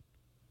Hart.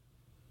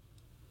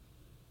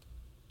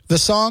 The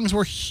songs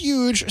were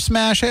huge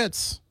smash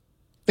hits.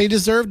 They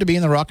deserve to be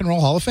in the Rock and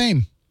Roll Hall of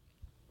Fame.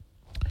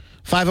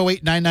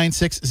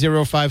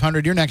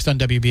 508-996-0500. You're next on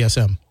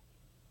WBSM.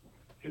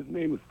 His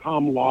name is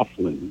Tom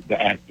Laughlin, the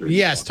actor.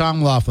 Yes,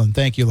 Tom Laughlin.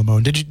 Thank you,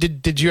 Lamone.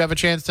 Did you have a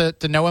chance to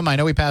know him? I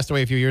know he passed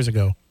away a few years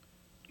ago.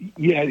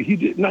 Yeah, he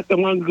did. Not that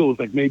long ago. It was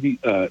like maybe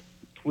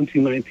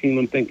 2019,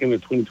 I'm thinking, or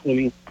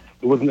 2020. It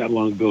wasn't that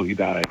long ago he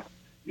died.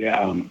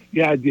 Yeah, I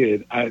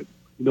did. He's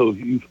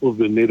supposed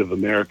to be a Native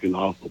American,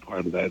 also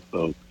part of that.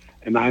 So,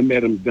 and I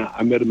met him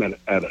at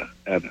a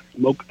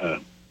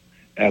smokehouse.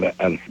 How they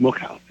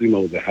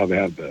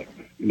have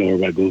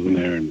everybody goes in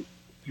there, and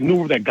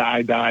where that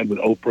guy died with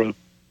Oprah.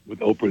 They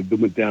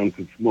went down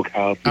to the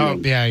smokehouse.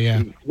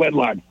 Yeah. Sweat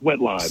Lodge.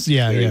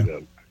 Yeah.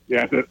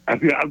 Yeah, I've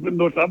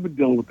been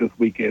dealing with this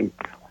weekend.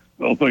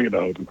 So keeping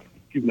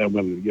that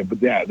weather together.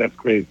 But yeah, that's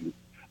crazy.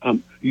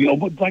 I'd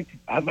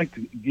like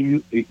to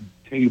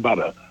tell you about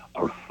a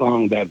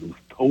song that was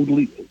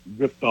totally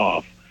ripped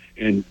off,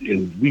 and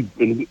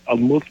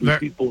most of the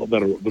people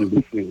that are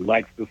listening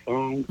likes the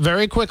song.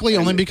 Very quickly,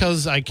 only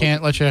because I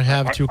can't let you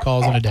have 2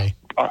 calls in a day.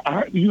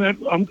 Like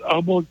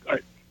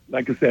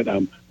I said,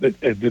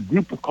 the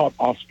group was called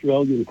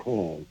Australian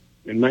Crawl.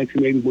 In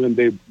 1981,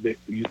 they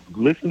you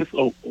listen to this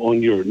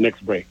on your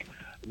next break.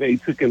 They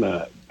took in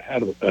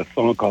had a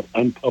song called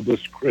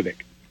Unpublished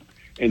Critic.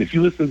 And if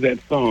you listen to that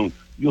song,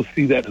 you'll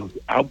see that.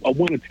 I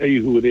want to tell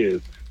you who it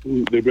is,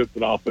 who they ripped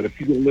it off. But if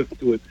you go listen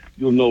to it,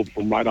 you'll know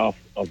from right off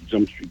of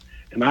Jump Street.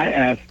 And I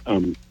asked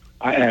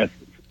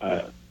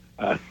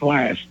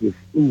Slash this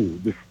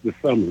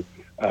summer,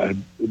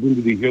 when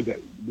did he hear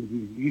that?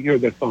 Did he hear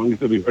that song? He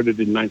said he heard it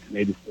in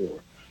 1984.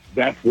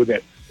 That's where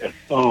that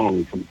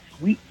song from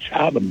Sweet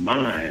Child of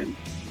Mine.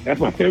 That's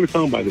my favorite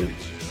song by them.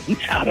 Sweet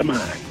Child of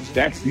Mine.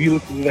 You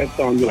listen to that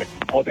song, you're like,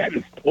 oh, that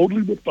is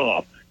totally ripped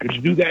off. Could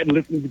you do that and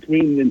listen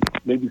between and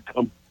maybe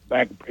come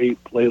back and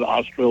play the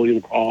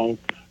Australian Crawl,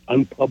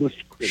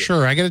 Unpublished Critic?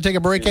 Sure, I got to take a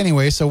break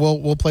anyway, so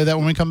we'll play that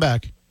when we come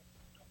back.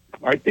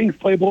 All right, thanks,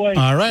 Playboy.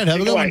 All right, have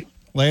a good one.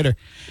 Later.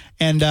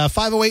 And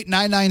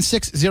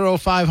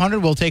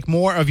 508-996-0500. We'll take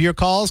more of your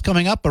calls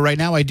coming up, but right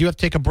now I do have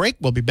to take a break.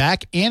 We'll be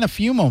back in a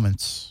few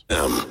moments.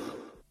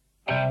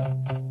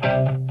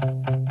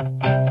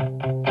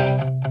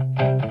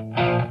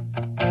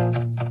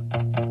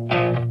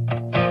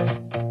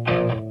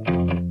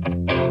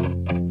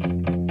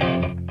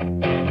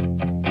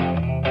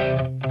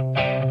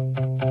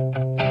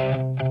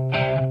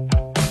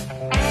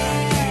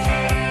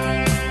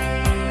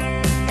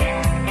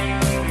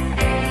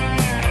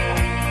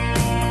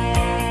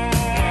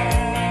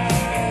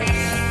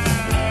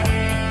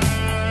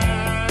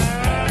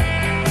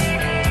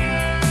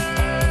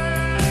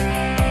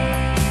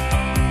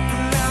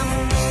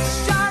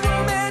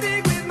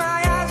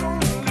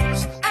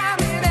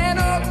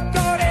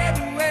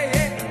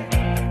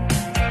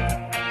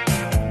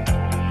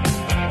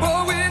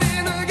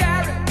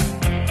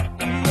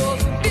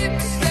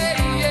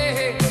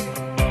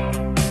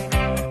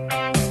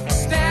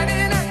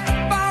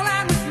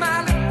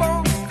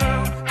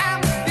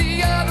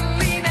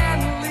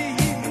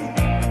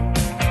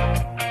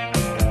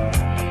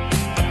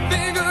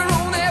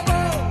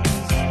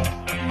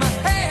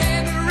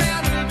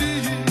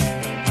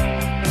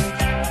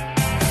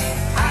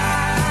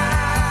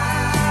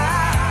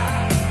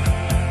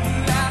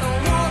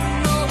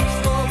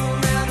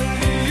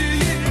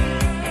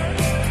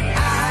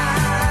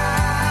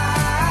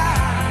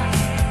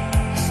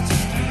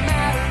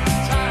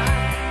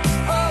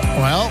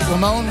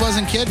 Ramon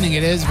wasn't kidding.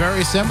 It is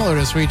very similar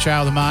to Sweet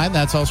Child of Mine.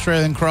 That's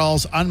Australian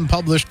Crawl's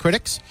Unpublished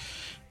Critics.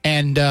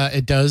 And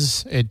it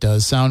does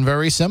sound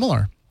very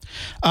similar.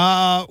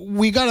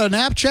 We got a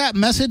Snapchat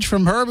message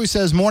from Herb who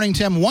says, Morning,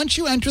 Tim. Once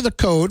you enter the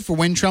code for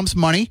Win Trump's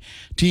Money,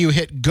 do you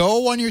hit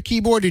go on your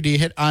keyboard or do you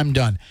hit I'm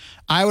done?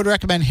 I would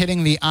recommend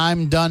hitting the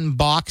I'm done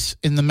box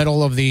in the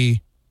middle of the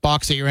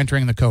box that you're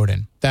entering the code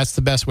in. That's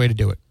the best way to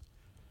do it.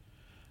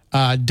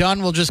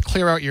 Done will just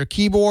clear out your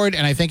keyboard,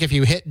 and I think if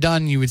you hit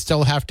done, you would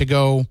still have to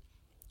go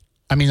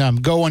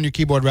on your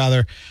keyboard,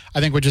 rather.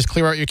 I think would just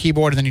clear out your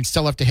keyboard, and then you'd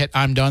still have to hit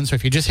I'm done. So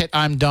if you just hit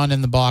I'm done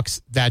in the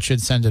box, that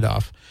should send it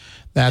off.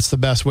 That's the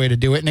best way to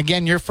do it. And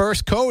again, your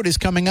first code is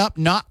coming up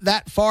not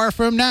that far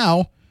from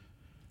now.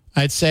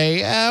 I'd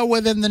say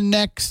within the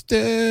next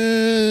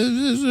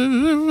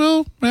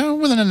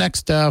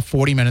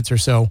 40 minutes or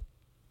so,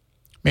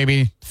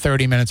 maybe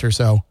 30 minutes or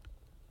so.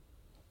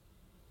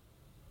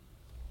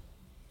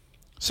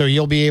 So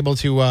you'll be able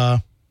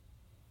to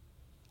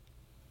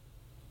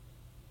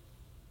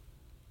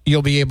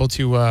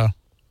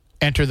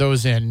enter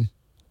those in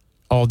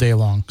all day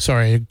long.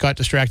 Sorry, I got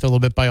distracted a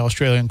little bit by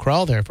Australian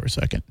Crawl there for a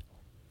second.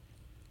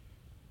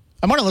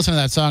 I'm going to listen to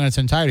that song in its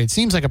entirety. It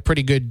seems like a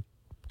pretty good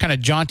kind of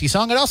jaunty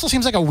song. It also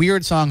seems like a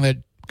weird song that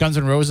Guns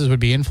N' Roses would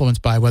be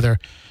influenced by, whether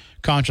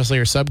consciously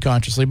or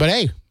subconsciously. But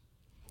hey,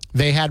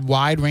 they had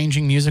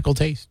wide-ranging musical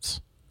tastes.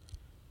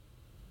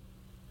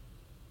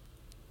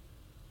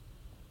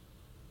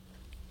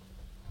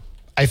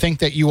 I think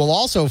that you will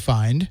also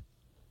find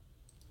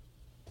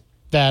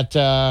that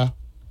a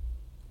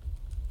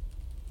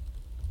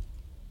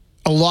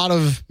lot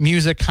of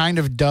music kind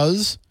of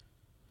does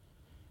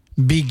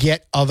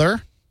beget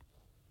other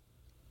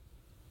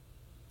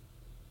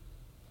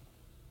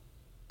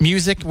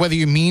music, whether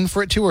you mean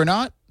for it to or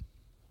not.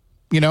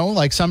 You know,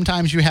 like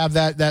sometimes you have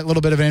that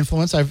little bit of an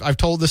influence. I've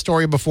told the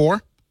story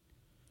before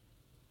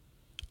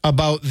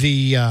about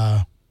the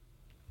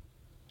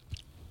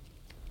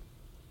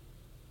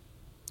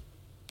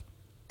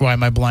why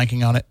am I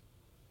blanking on it?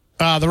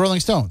 The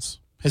Rolling Stones.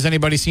 Has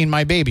anybody seen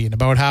My Baby? And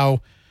about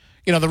how,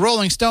 you know, the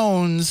Rolling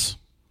Stones,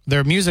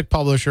 their music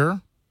publisher,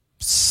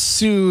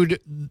 sued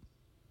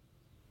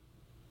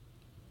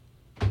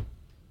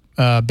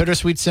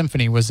Bittersweet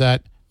Symphony. Was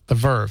that the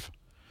Verve?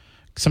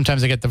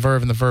 Sometimes I get the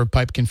Verve and the Verve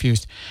Pipe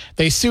confused.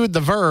 They sued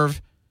the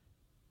Verve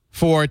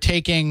for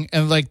taking,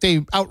 and like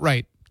they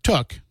outright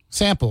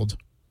sampled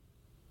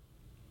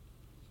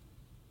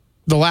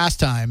the last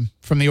time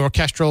from the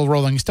orchestral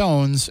Rolling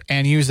Stones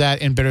and used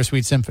that in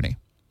Bittersweet Symphony.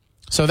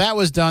 So that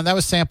was done. That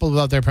was sampled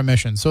without their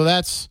permission. So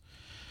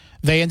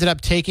they ended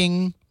up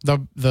taking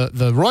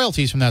the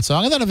royalties from that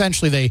song, and then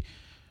eventually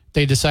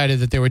they decided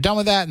that they were done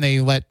with that, and they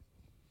let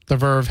the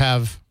Verve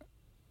have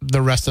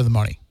the rest of the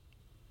money.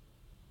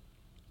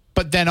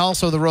 But then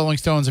also the Rolling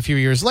Stones a few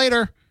years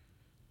later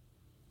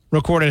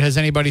recorded Has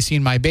Anybody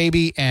Seen My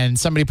Baby? And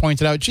somebody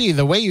pointed out, gee,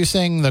 the way you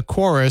sing the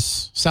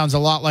chorus sounds a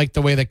lot like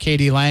the way that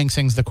K.D. Lang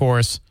sings the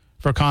chorus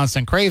for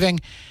Constant Craving.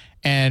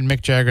 And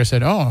Mick Jagger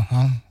said, oh,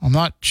 I'm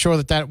not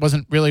sure that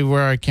wasn't really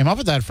where I came up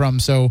with that from.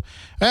 So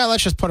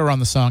let's just put her on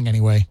the song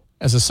anyway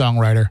as a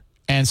songwriter.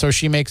 And so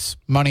she makes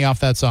money off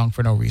that song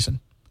for no reason.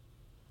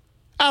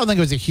 I don't think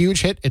it was a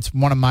huge hit. It's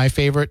one of my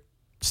favorite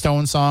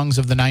Stone songs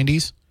of the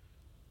 90s.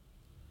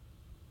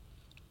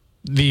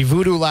 The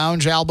Voodoo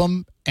Lounge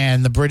album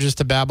and the Bridges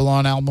to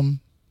Babylon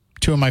album,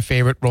 two of my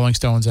favorite Rolling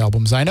Stones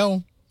albums. I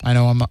know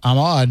I'm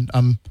odd.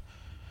 I'm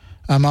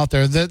out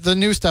there. The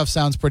new stuff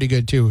sounds pretty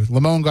good too.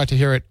 Lamone got to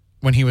hear it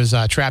when he was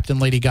trapped in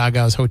Lady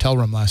Gaga's hotel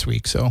room last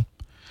week. So,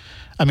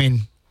 I mean,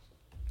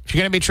 if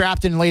you're going to be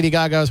trapped in Lady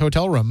Gaga's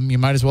hotel room, you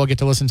might as well get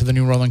to listen to the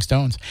new Rolling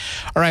Stones.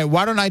 All right,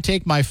 why don't I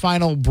take my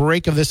final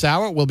break of this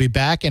hour? We'll be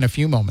back in a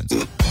few moments.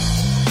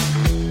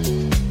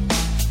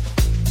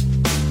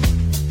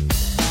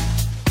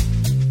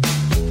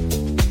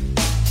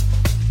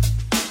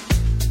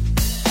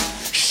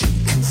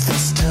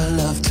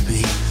 Love to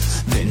be.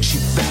 Then she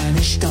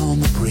vanished on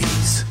the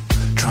breeze.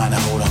 Trying to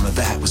hold on to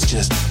that was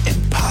just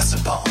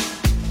impossible.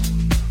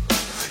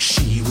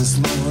 She was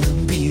more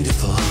than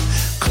beautiful,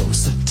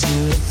 closer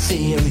to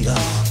ethereal,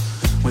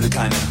 with a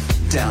kind of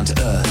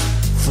down-to-earth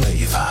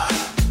flavor.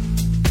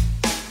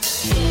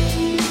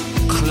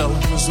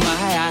 Close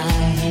my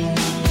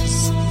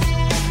eyes,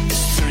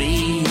 it's 3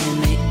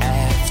 in the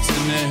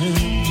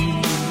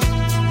afternoon.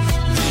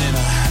 Then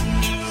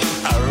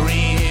I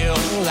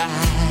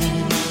realize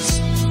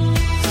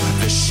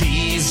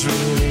she's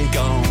really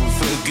gone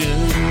for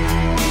good.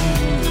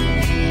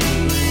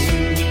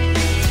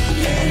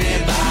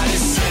 Anybody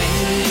say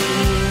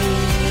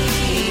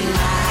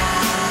my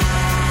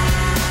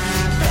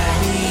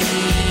baby?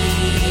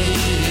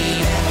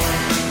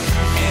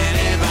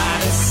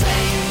 Anybody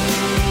say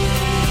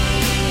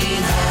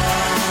her?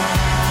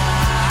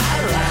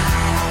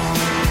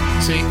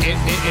 See,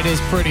 it is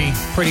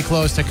pretty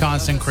close to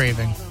Constant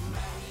Craving.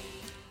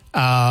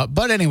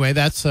 But anyway,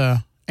 that's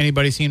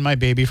Anybody Seen My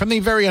Baby from the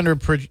very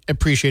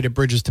underappreciated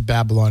Bridges to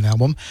Babylon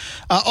album.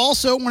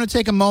 Also, want to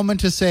take a moment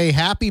to say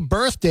happy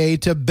birthday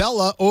to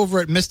Bella over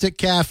at Mystic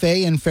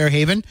Cafe in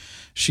Fairhaven.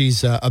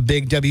 She's a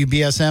big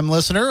WBSM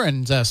listener,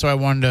 and so I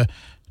wanted to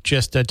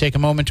just take a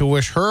moment to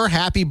wish her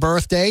happy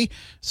birthday.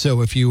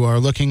 So if you are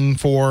looking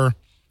for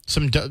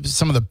some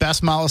of the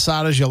best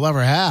malasadas you'll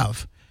ever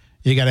have,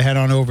 you got to head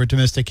on over to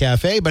Mystic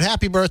Cafe. But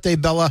happy birthday,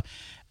 Bella.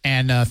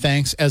 And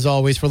thanks, as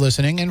always, for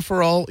listening and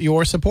for all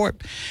your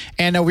support.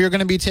 And we are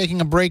going to be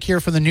taking a break here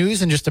for the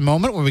news in just a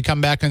moment. When we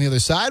come back on the other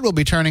side, we'll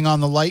be turning on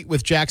the light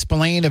with Jack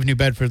Spillane of New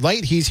Bedford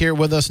Light. He's here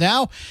with us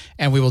now,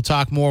 and we will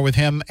talk more with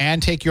him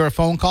and take your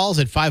phone calls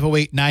at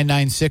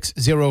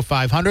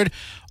 508-996-0500.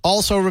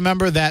 Also,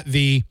 remember that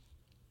the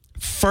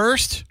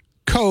first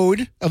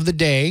code of the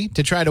day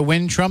to try to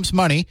win Trump's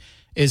money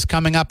is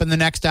coming up in the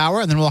next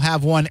hour, and then we'll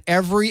have one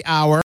every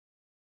hour.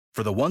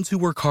 For the ones who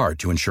work hard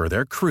to ensure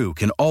their crew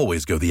can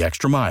always go the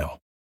extra mile,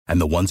 and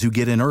the ones who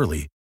get in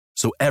early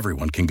so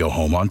everyone can go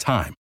home on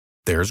time,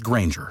 there's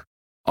Grainger,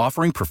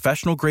 offering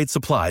professional-grade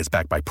supplies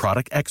backed by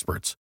product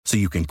experts so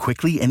you can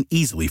quickly and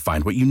easily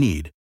find what you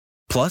need.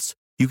 Plus,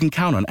 you can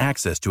count on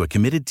access to a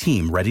committed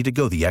team ready to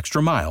go the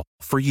extra mile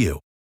for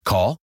you.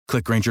 Call,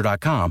 click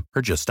Grainger.com,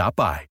 or just stop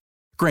by.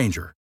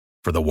 Grainger,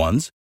 for the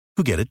ones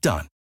who get it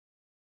done.